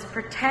placenta was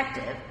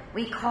protective.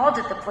 We called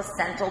it the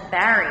placental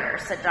barrier,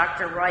 said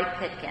Dr. Roy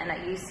Pitkin, a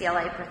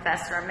UCLA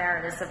professor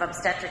emeritus of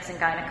obstetrics and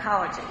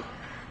gynecology.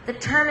 The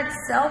term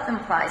itself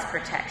implies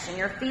protection.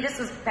 Your fetus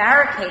was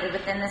barricaded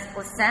within this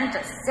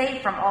placenta,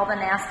 safe from all the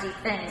nasty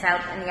things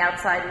out in the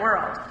outside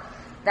world.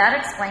 That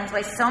explains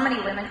why so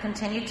many women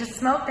continued to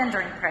smoke then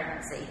during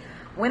pregnancy.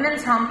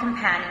 Women's Home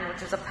Companion,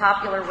 which was a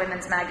popular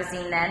women's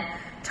magazine then,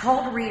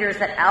 told readers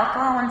that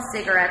alcohol and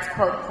cigarettes,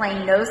 quote,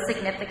 play no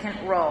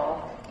significant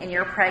role in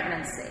your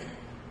pregnancy.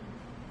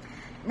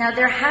 Now,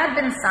 there had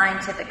been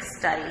scientific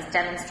studies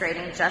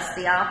demonstrating just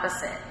the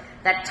opposite,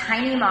 that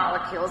tiny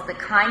molecules, the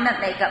kind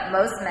that make up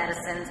most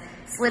medicines,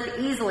 slip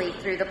easily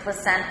through the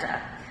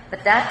placenta.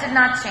 But that did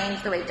not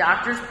change the way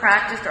doctors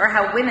practiced or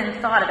how women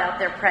thought about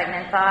their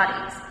pregnant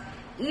bodies.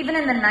 Even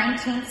in the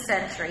 19th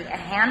century, a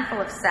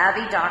handful of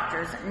savvy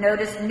doctors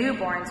noticed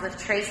newborns with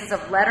traces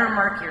of lead or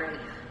mercury,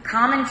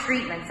 common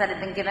treatments that had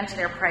been given to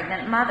their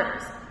pregnant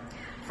mothers.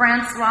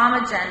 Francois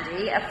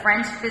Magendie, a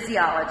French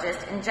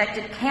physiologist,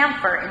 injected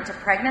camphor into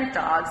pregnant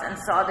dogs and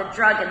saw the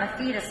drug in the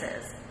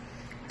fetuses.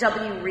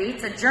 W.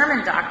 Reitz, a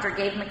German doctor,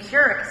 gave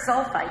mercuric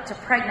sulfite to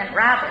pregnant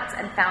rabbits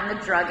and found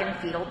the drug in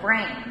fetal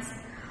brains.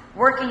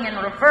 Working in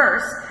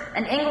reverse,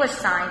 an English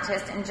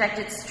scientist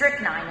injected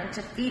strychnine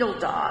into fetal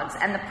dogs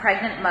and the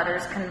pregnant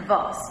mothers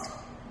convulsed.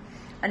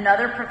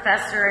 Another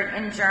professor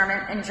in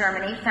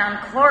Germany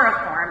found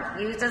chloroform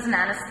used as an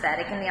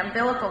anesthetic in the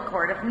umbilical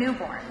cord of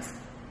newborns.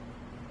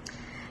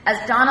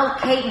 As Donald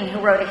Caton,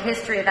 who wrote a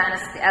history of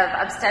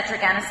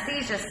obstetric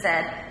anesthesia,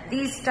 said,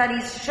 these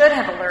studies should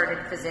have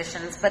alerted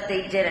physicians, but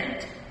they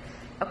didn't.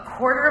 A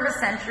quarter of a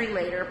century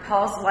later,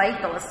 Paul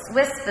Zweifel, a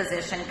Swiss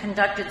physician,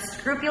 conducted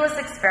scrupulous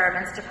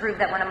experiments to prove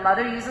that when a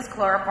mother uses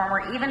chloroform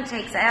or even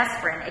takes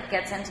aspirin, it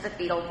gets into the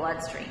fetal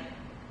bloodstream.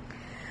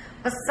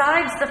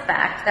 Besides the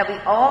fact that we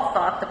all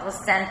thought the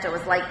placenta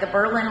was like the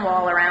Berlin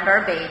Wall around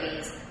our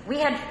babies, we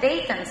had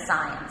faith in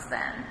science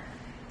then.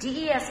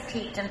 DES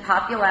peaked in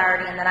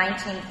popularity in the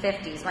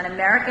 1950s when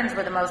Americans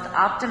were the most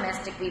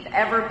optimistic we've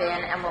ever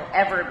been and will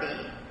ever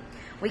be.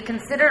 We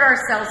considered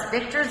ourselves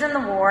victors in the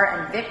war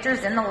and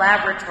victors in the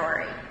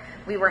laboratory.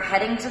 We were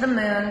heading to the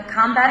moon,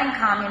 combating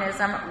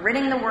communism,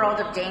 ridding the world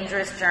of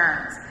dangerous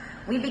germs.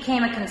 We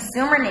became a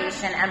consumer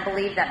nation and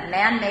believed that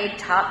man-made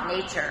top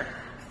nature.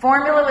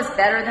 Formula was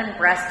better than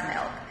breast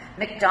milk.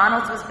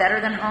 McDonald's was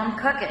better than home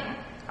cooking.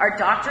 Our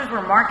doctors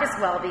were Marcus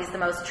Welby's, the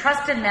most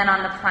trusted men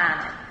on the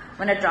planet.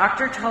 When a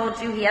doctor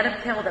told you he had a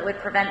pill that would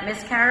prevent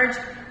miscarriage,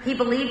 he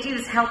believed he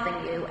was helping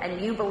you,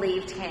 and you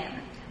believed him.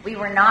 We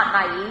were not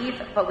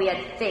naive, but we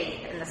had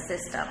faith in the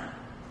system.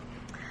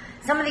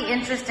 Some of the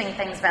interesting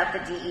things about the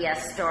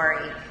DES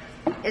story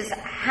is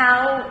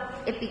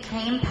how it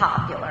became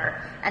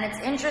popular, and it's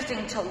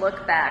interesting to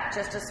look back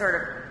just to sort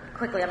of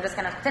quickly, I'm just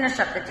going to finish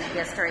up the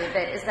DES story a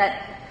bit, is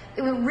that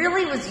it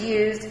really was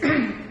used,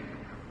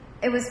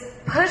 it was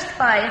pushed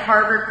by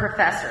Harvard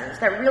professors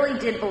that really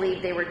did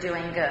believe they were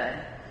doing good.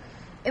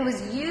 It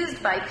was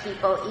used by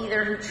people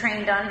either who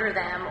trained under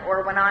them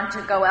or went on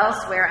to go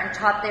elsewhere and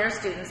taught their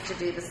students to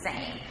do the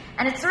same.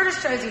 And it sort of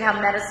shows you how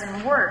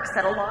medicine works,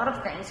 that a lot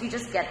of things you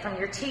just get from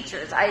your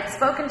teachers. I had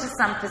spoken to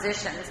some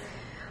physicians,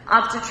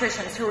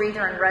 obstetricians, who were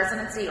either in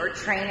residency or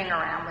training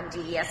around when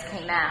DES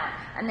came out.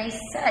 And they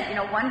said,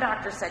 one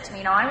doctor said to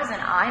me, I was in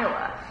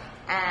Iowa,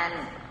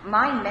 and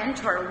my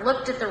mentor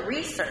looked at the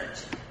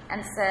research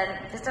and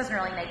said, this doesn't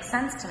really make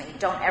sense to me.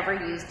 Don't ever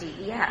use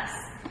DES.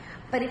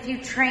 But if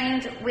you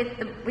trained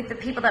with the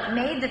people that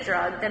made the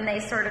drug, then they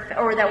sort of,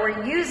 or that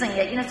were using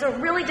it, so it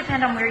really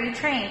depends on where you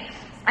train.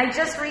 I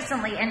just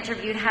recently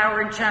interviewed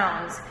Howard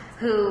Jones,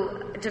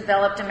 who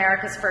developed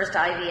America's first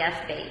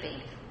IVF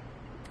baby.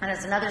 And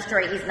it's another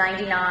story. He's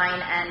 99,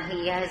 and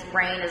his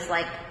brain is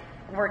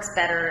works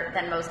better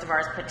than most of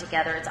ours put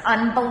together. It's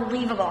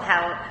unbelievable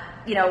how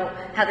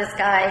this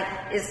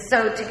guy is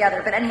so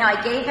together. But anyhow,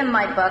 I gave him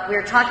my book. We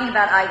were talking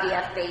about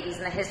IVF babies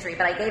and the history,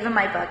 but I gave him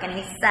my book, and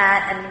he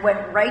sat and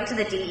went right to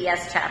the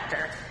DES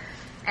chapter.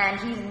 And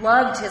he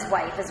loved his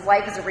wife. His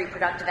wife is a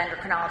reproductive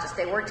endocrinologist.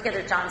 They worked together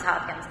at Johns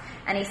Hopkins.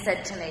 And he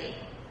said to me,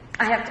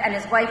 and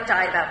his wife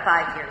died about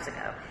 5 years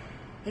ago.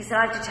 He said,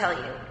 I have to tell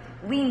you,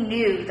 we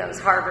knew those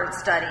Harvard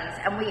studies,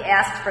 and we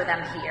asked for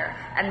them here.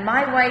 And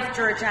my wife,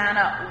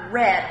 Georgiana,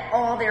 read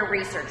all their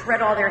research,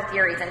 read all their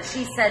theories, and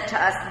she said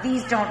to us,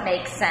 these don't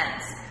make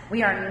sense.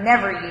 We are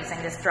never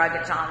using this drug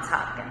at Johns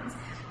Hopkins.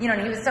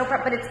 And he was so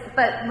proud.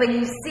 But when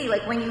you see,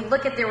 when you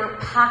look at, there were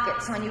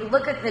pockets. When you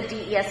look at the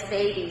DES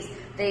babies,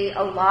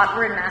 a lot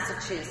were in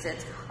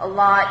Massachusetts. A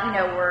lot,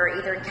 were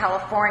either in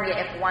California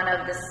if one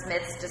of the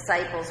Smith's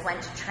disciples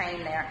went to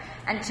train there.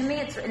 And to me,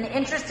 it's an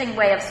interesting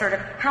way of sort of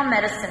how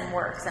medicine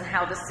works and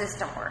how the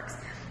system works.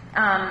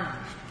 Now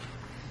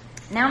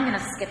I'm going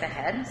to skip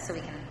ahead so we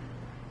can...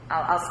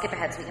 I'll skip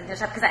ahead so we can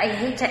finish up, because I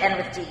hate to end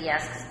with DES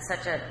because it's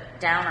such a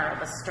downer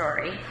of a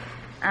story.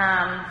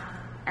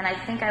 And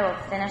I think I will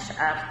finish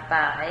up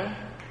by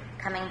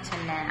coming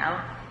to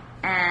now.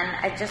 And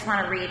I just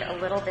want to read a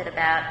little bit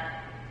about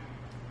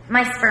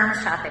my sperm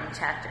shopping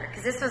chapter,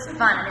 because this was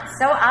fun. And it's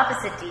so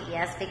opposite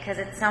DES because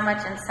it's so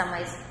much, in some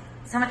ways,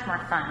 so much more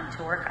fun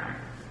to work on.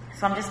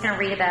 So I'm just going to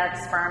read about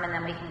sperm and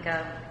then we can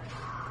go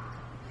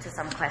to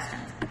some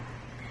questions.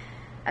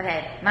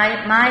 Okay,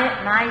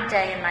 my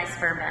day in my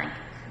sperm bank.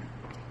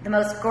 The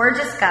most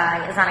gorgeous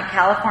guy is on a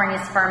California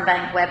sperm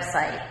bank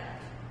website.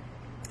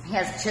 He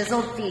has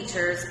chiseled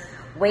features,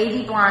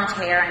 wavy blonde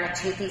hair, and a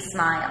toothy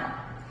smile.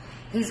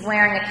 He's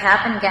wearing a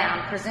cap and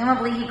gown.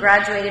 Presumably he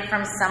graduated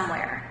from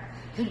somewhere.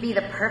 He'd be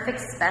the perfect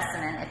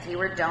specimen if he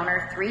were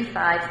donor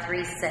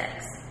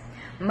 3536.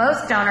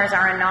 Most donors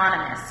are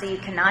anonymous, so you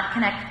cannot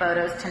connect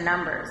photos to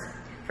numbers.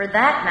 For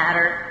that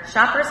matter,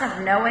 shoppers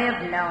have no way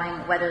of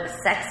knowing whether the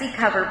sexy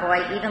cover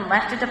boy even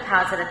left a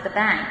deposit at the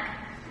bank.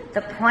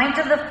 The point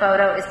of the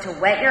photo is to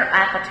whet your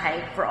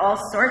appetite for all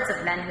sorts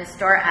of men who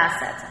store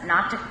assets,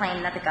 not to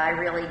claim that the guy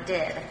really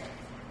did.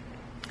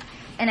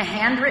 In a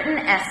handwritten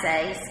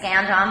essay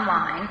scanned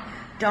online,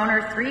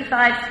 donor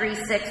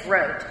 3536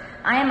 wrote,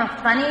 "I am a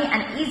funny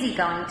and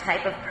easygoing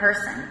type of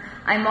person.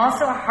 I'm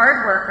also a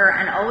hard worker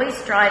and always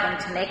striving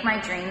to make my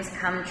dreams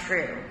come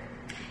true."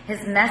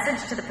 His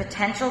message to the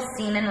potential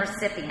semen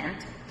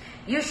recipient: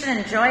 "You should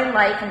enjoy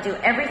life and do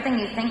everything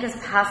you think is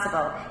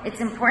possible.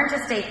 It's important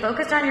to stay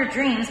focused on your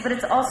dreams, but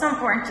it's also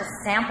important to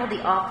sample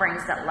the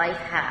offerings that life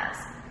has."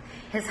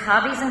 His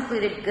hobbies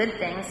included good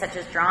things such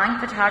as drawing,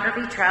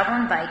 photography, travel,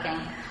 and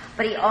biking,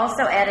 but he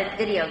also added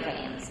video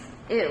games.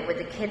 Ew, would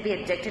the kid be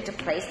addicted to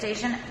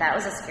PlayStation? That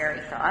was a scary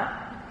thought.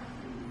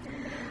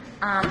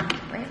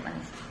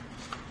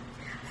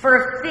 For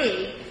a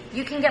fee,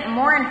 you can get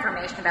more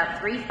information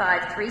about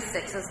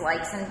 3536's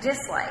likes and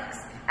dislikes.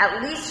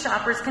 At least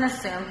shoppers can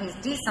assume he's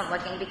decent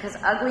looking because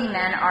ugly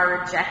men are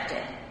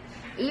rejected.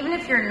 Even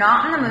if you're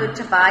not in the mood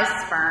to buy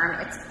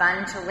sperm, it's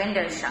fun to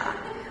window shop.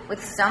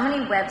 With so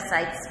many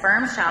websites,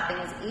 sperm shopping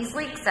is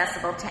easily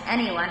accessible to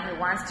anyone who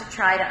wants to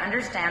try to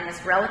understand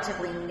this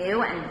relatively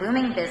new and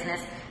booming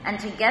business and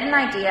to get an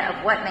idea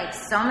of what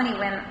so many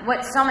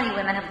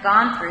women have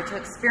gone through to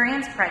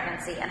experience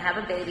pregnancy and have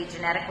a baby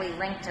genetically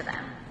linked to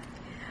them.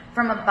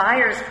 From a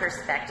buyer's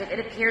perspective, it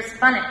appears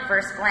fun at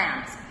first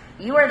glance.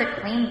 You are the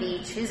queen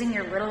bee choosing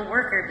your little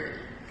worker bee.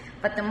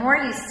 But the more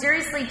you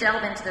seriously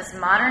delve into this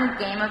modern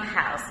game of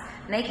house,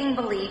 making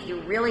believe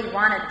you really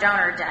want a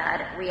donor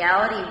dad,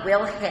 reality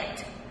will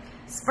hit.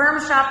 Sperm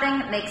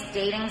shopping makes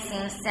dating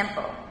seem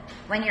simple.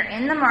 When you're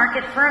in the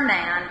market for a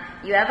man,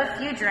 you have a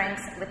few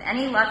drinks. With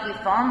any luck, you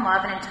fall in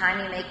love, and in time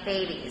you make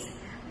babies.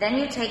 Then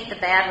you take the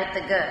bad with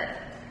the good.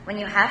 When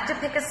you have to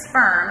pick a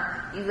sperm,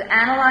 you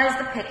analyze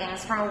the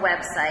pickings from a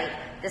website.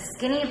 The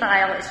skinny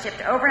vial is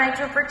shipped overnight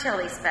to a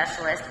fertility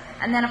specialist,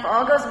 and then if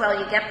all goes well,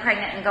 you get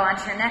pregnant and go on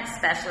to your next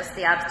specialist,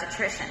 the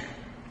obstetrician.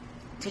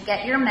 To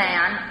get your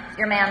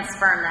man's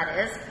sperm that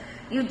is,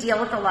 you deal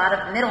with a lot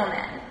of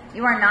middlemen.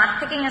 You are not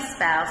picking a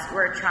spouse, you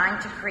are trying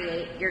to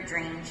create your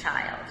dream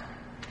child.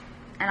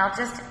 And I'll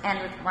just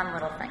end with one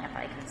little thing, if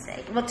I can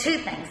say. Well, two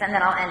things, and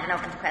then I'll end and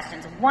open to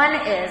questions. One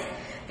is,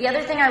 the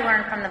other thing I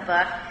learned from the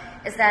book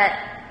is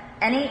that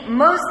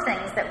most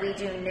things that we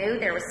do new,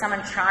 there was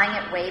someone trying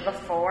it way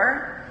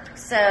before.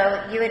 So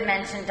you had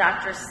mentioned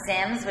Dr.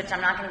 Sims, which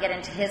I'm not going to get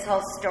into his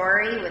whole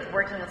story with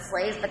working with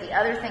slaves, but the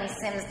other thing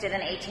Sims did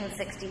in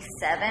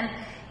 1867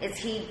 is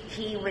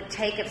he would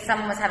take, if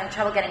someone was having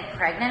trouble getting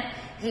pregnant,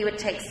 he would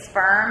take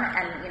sperm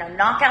and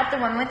knock out the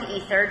woman with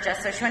ether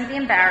just so she wouldn't be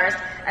embarrassed,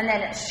 and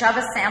then shove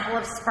a sample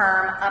of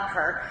sperm up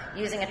her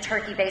using a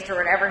turkey baster or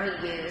whatever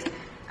he used.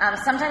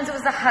 Sometimes it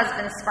was the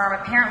husband's sperm.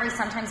 Apparently,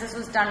 sometimes this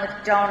was done with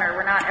donor.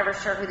 We're not ever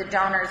sure who the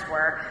donors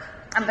were.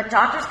 But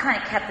doctors kind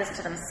of kept this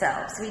to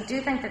themselves. So we do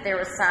think that there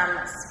was some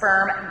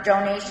sperm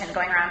donation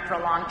going around for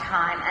a long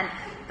time.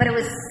 But it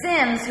was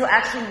Sims who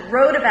actually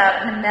wrote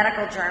about it in a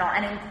medical journal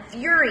and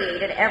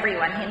infuriated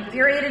everyone. He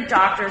infuriated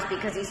doctors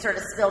because he sort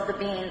of spilled the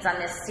beans on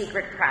this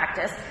secret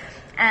practice.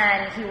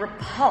 And he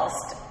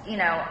repulsed,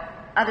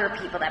 other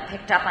people that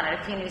picked up on it.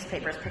 A few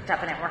newspapers picked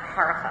up on it and were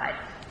horrified.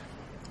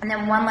 And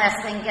then one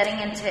last thing, getting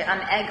into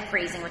egg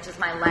freezing, which is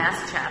my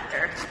last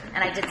chapter.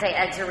 And I did say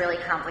eggs are really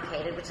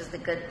complicated, which is the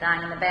good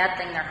thing. And the bad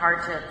thing, they're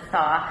hard to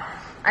thaw.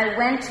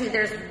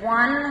 There's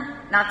one,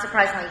 not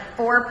surprisingly,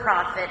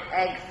 for-profit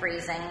egg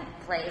freezing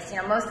place.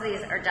 Most of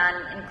these are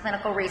done in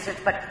clinical research,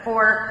 but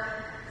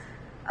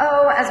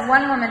as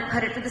one woman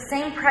put it, for the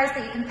same price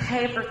that you can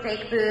pay for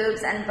fake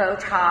boobs and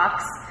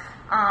Botox,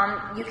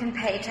 you can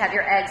pay to have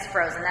your eggs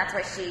frozen. That's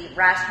why she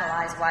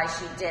rationalized why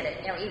she did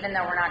it. Even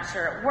though we're not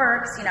sure it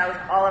works,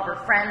 all of her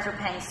friends were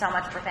paying so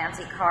much for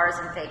fancy cars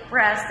and fake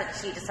breasts that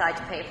she decided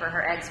to pay for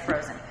her eggs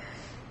frozen.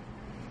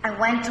 I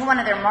went to one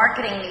of their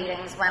marketing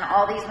meetings when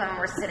all these women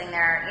were sitting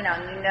there, and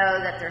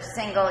that they're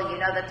single,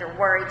 that they're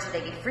worried, should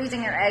they be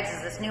freezing their eggs?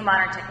 Is this new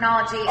modern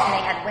technology? And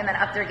they had women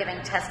up there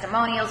giving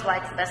testimonials, why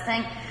it's the best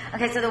thing.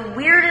 Okay, so the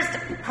weirdest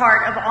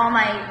part of all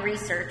my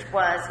research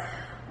was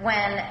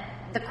when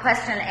the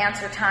question and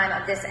answer time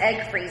of this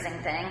egg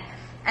freezing thing.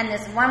 And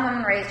this one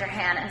woman raised her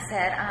hand and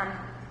said,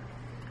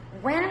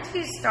 when do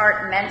you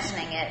start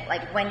mentioning it,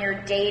 like when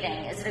you're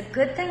dating? Is it a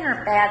good thing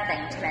or a bad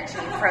thing to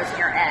mention you've frozen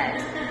your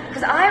eggs?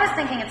 Because I was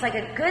thinking it's like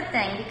a good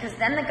thing because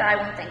then the guy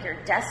won't think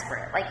you're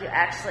desperate. Like you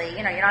actually,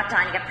 you're not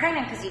dying to get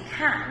pregnant because you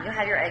can. You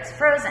have your eggs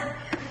frozen.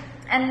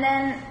 And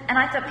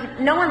I thought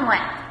no one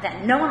laughed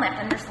then. No one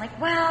laughed. And they're just like,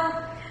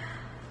 well,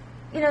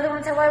 the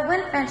one said, well, I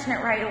wouldn't mention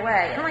it right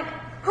away. And I'm like,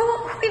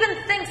 who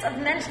even thinks of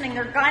mentioning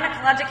their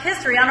gynecologic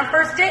history on a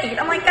first date?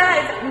 I'm like,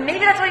 guys, maybe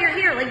that's why you're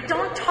here. Like,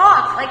 don't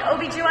talk like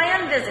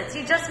OBGYN visits.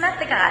 You just met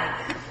the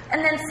guy.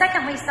 And then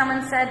secondly,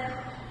 someone said,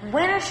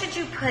 when should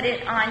you put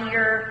it on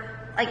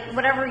your, like,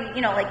 whatever,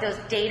 like those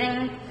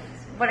dating,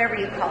 whatever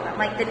you call them,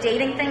 like the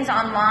dating things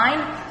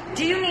online?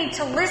 Do you need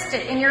to list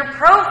it in your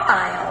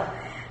profile?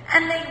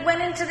 And they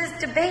went into this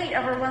debate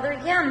over whether,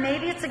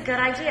 maybe it's a good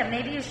idea.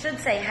 Maybe you should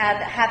say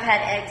have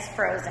had eggs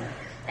frozen.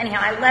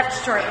 Anyhow, I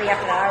left shortly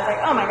after that. I was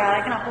like, oh my God,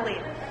 I cannot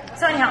believe it.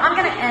 So anyhow, I'm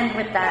going to end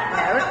with that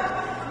note.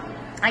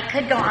 I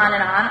could go on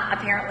and on.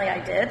 Apparently I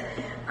did.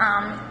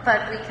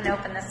 But we can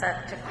open this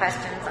up to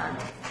questions on.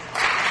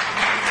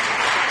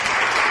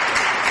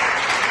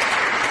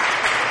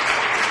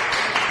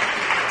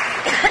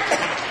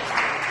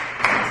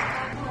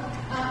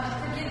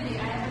 Forgive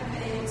me, I haven't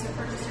been able to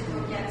purchase your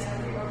book yet, so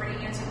if you've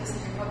already answered this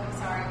in your book, I'm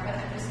sorry, but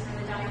I'm just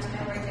really dying to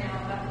know right now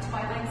about the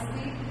twilight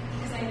sleep,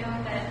 because I know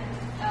that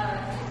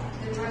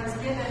the drugs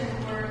given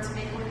were to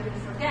make women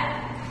forget.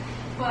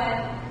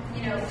 But,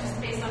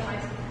 just based on my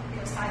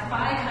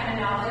sci-fi kind of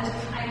knowledge,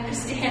 I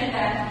understand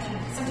that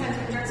sometimes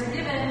when drugs are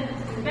given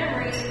with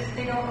memory,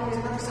 they don't always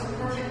work so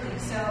perfectly.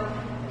 So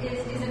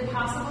is it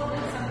possible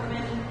that some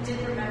women did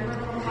remember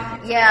the little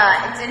pocket?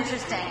 Yeah, it's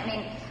interesting. I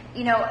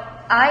mean,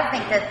 I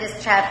think that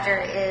this chapter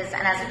is,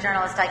 and as a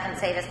journalist I can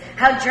say this,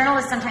 how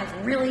journalists sometimes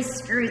really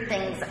screw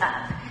things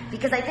up.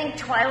 Because I think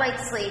twilight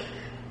sleep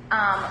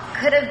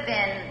could have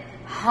been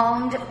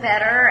honed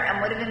better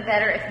and would have been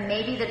better if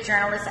maybe the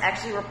journalists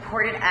actually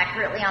reported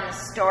accurately on the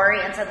story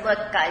and said, look,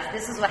 guys,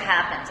 this is what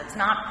happens. It's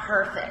not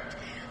perfect,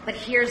 but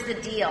here's the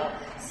deal.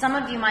 Some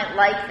of you might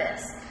like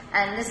this,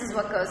 and this is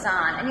what goes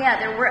on. And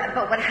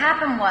but what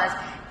happened was,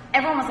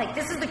 everyone was like,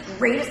 this is the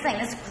greatest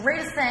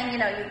thing,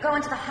 you go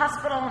into the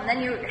hospital, and then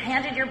you're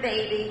handed your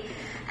baby,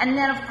 and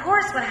then, of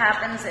course, what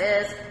happens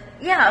is,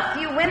 a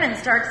few women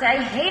start saying,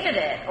 I hated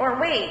it, or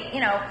wait,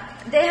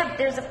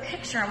 there's a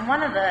picture in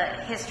one of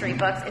the history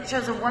books. It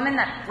shows a woman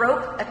that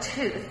broke a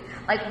tooth,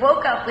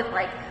 woke up with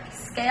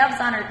scabs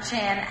on her chin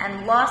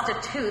and lost a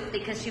tooth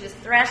because she was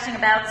thrashing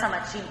about so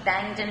much she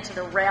banged into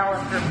the rail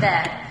of her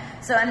bed.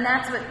 So, and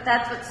that's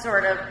what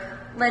sort of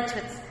led to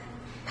its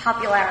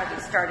popularity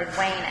started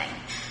waning.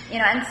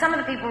 And some of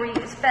the people were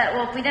used,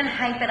 well, if we didn't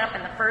hype it up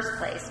in the first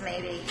place,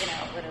 maybe,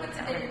 it would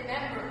have been.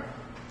 Remember.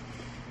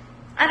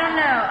 I don't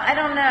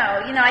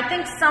know. I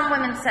think some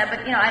women said, but,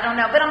 I don't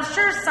know. But I'm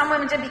sure some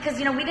women did because,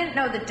 we didn't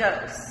know the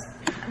dose.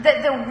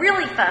 The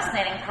really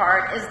fascinating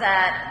part is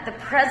that the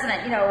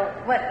president,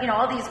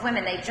 all these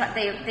women, they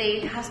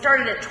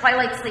started a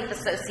Twilight Sleep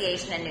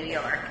Association in New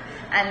York.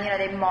 And,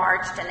 they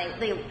marched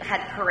and they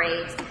had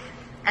parades.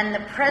 And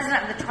the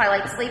president of the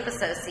Twilight Sleep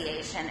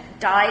Association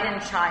died in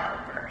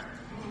childbirth.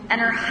 And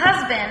her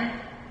husband,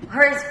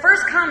 his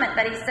first comment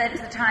that he said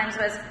to the Times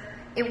was,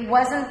 it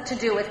wasn't to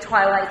do with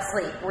twilight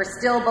sleep. We're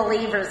still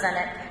believers in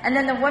it. And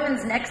then the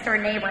woman's next door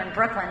neighbor in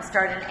Brooklyn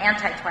started an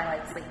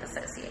anti-twilight sleep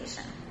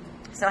association.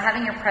 So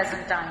having your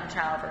president die in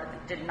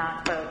childbirth did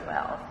not bode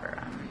well for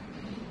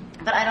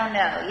but I don't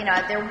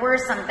know. There were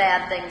some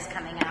bad things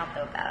coming out,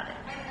 though, about it.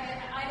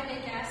 Ida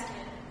Mae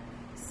Gaskin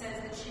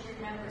says that she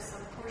remembers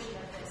some portion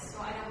of this, so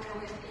I don't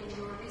know if in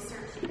your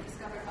research you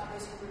discovered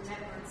others who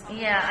remembered something.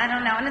 Yeah, I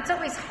don't know. And it's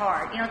always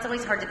hard. It's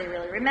always hard. Do they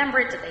really remember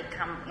it? Do they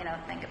come,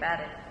 think about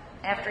it?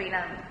 After,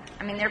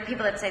 there are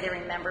people that say they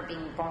remember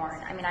being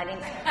born. I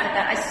didn't put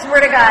that. I swear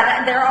to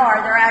God, there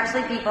are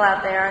actually people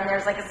out there, and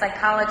there's a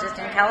psychologist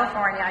in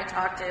California I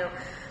talked to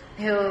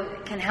who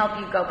can help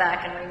you go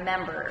back and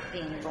remember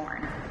being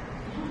born.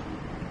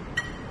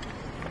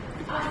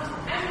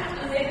 I'm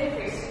a living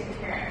Christian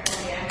here in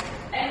California,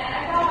 and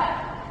I thought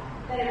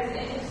that it was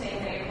interesting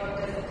that your book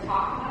doesn't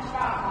talk much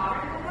about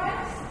modern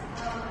midwives,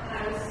 and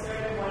I was sort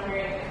of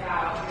wondering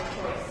about your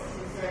choice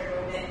to sort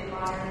of omit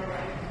modern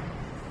midwife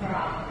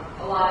from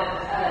a lot of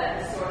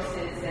the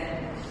sources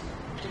and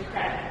the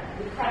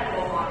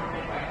credible modern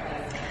midwife.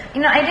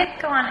 I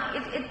didn't go on.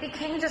 It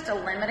became just a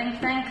limiting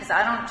thing because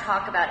I don't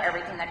talk about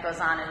everything that goes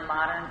on in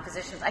modern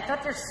physicians. I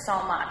thought there's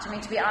so much.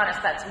 To be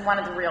honest, that's one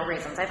of the real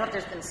reasons. I thought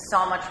there's been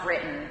so much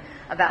written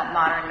about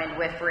modern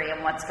midwifery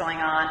and what's going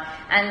on.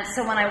 And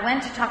so when I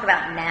went to talk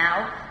about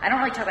now, I don't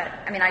really talk about,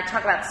 I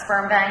talk about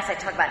sperm banks, I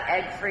talk about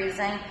egg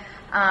freezing.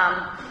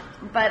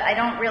 But I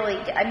don't really,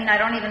 I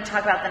don't even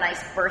talk about the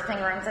nice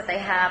birthing rooms that they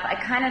have. I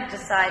kind of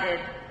decided,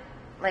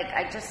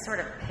 I just sort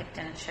of picked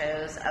and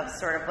chose of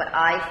sort of what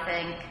I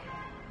think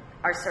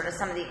are sort of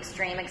some of the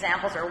extreme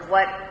examples or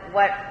what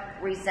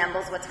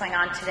resembles what's going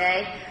on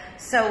today.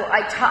 So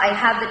I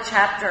have the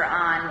chapter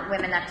on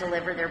women that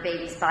deliver their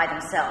babies by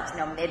themselves.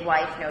 No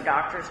midwife, no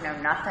doctors, no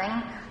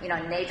nothing.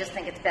 And they just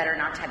think it's better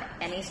not to have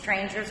any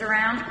strangers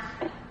around.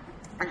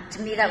 And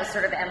to me, that was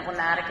sort of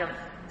emblematic of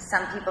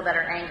some people that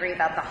are angry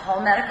about the whole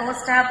medical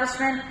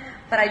establishment.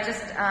 But I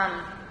just,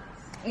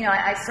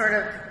 I sort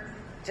of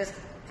just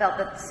felt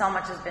that so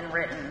much has been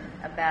written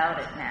about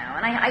it now.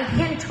 And I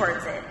hint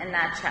towards it in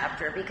that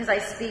chapter because I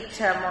speak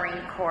to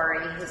Maureen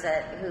Corey, who's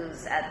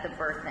at the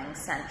birthing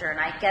center, and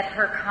I get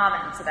her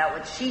comments about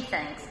what she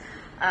thinks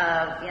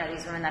of,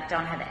 these women that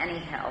don't have any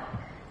help.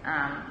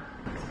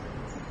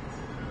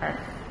 But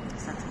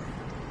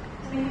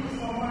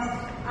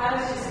I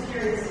was just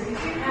curious, did you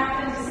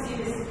happen to see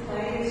this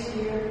play this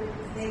year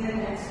in the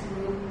next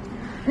room?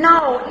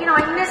 No,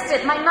 I missed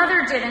it. My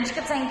mother did, and she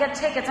kept saying, get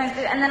tickets.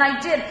 And then I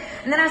did.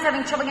 And then I was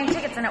having trouble getting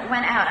tickets, and it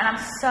went out. And I'm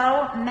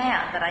so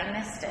mad that I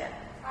missed it.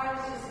 I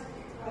was just,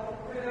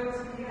 for those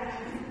of you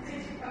that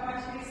did you come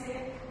out to see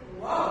it?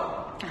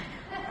 Whoa!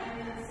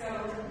 So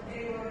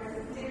they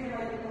were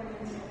stimulating women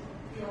to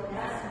feel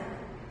orgasmic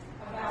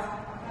about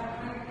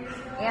 100 years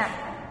ago. Yeah.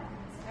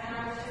 And I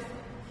was just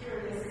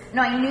curious.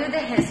 No, I knew the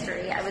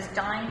history. I was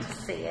dying to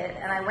see it,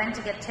 and I went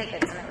to get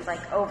tickets, and it was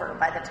over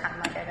by the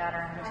time I got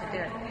around to do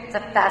it. It's a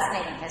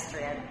fascinating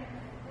history.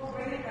 We'll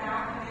bring it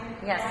back.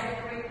 Yes. Write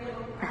a great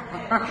little